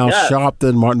Reverend Al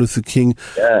Sharpton, Martin Luther King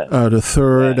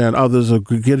III, and others are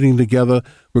getting together.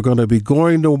 We're going to be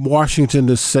going to Washington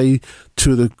to say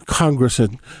to the Congress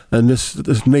and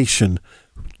this nation,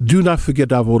 do not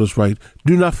forget our voters' right.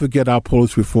 Do not forget our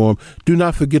police reform. Do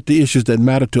not forget the issues that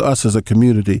matter to us as a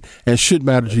community and should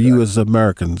matter to you as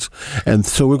Americans. And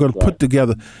so we're going to put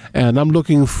together, and I'm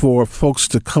looking for folks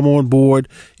to come on board.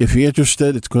 If you're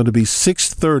interested, it's going to be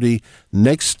 6:30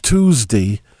 next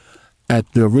Tuesday at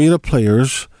the Arena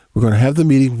Players. We're going to have the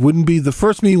meeting. The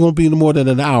first meeting won't be no more than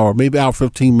an hour, maybe hour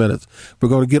 15 minutes. We're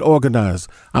going to get organized.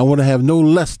 I want to have no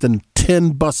less than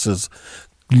 10 buses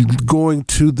going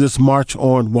to this March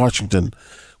on Washington.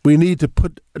 We need to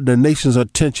put the nation's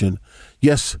attention.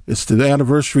 Yes, it's the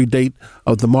anniversary date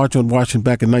of the March on Washington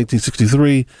back in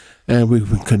 1963, and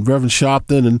Reverend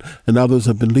Sharpton and others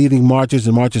have been leading marches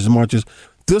and marches and marches.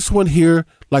 This one here,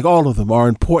 like all of them, are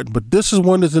important, but this is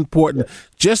one that's important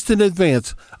just in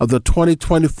advance of the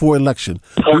 2024 election.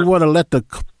 We want to let the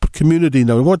community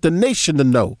know. We want the nation to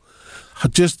know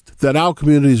just that our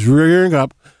community is rearing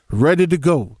up, ready to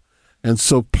go. And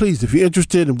so, please, if you're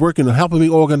interested in working and helping me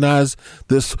organize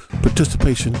this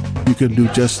participation, you can do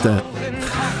just that.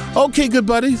 Okay, good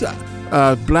buddies.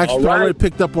 Black's already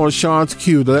picked up on Sean's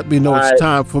cue to let me know it's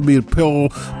time for me to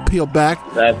peel back.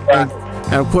 That's right.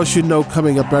 And, of course,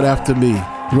 coming up right after me,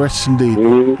 rest indeed.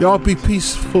 Y'all be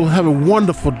peaceful. Have a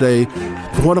wonderful day,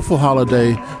 wonderful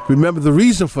holiday. Remember the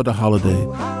reason for the holiday.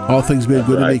 All things being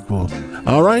good and equal.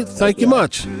 All right? Thank you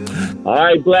much. All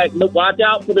right, Black. Look, watch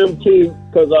out for them, too,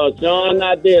 because Sean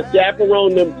not there.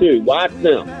 Chaperone them, too. Watch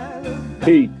them.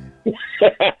 Peace.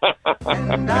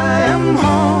 I am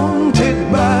home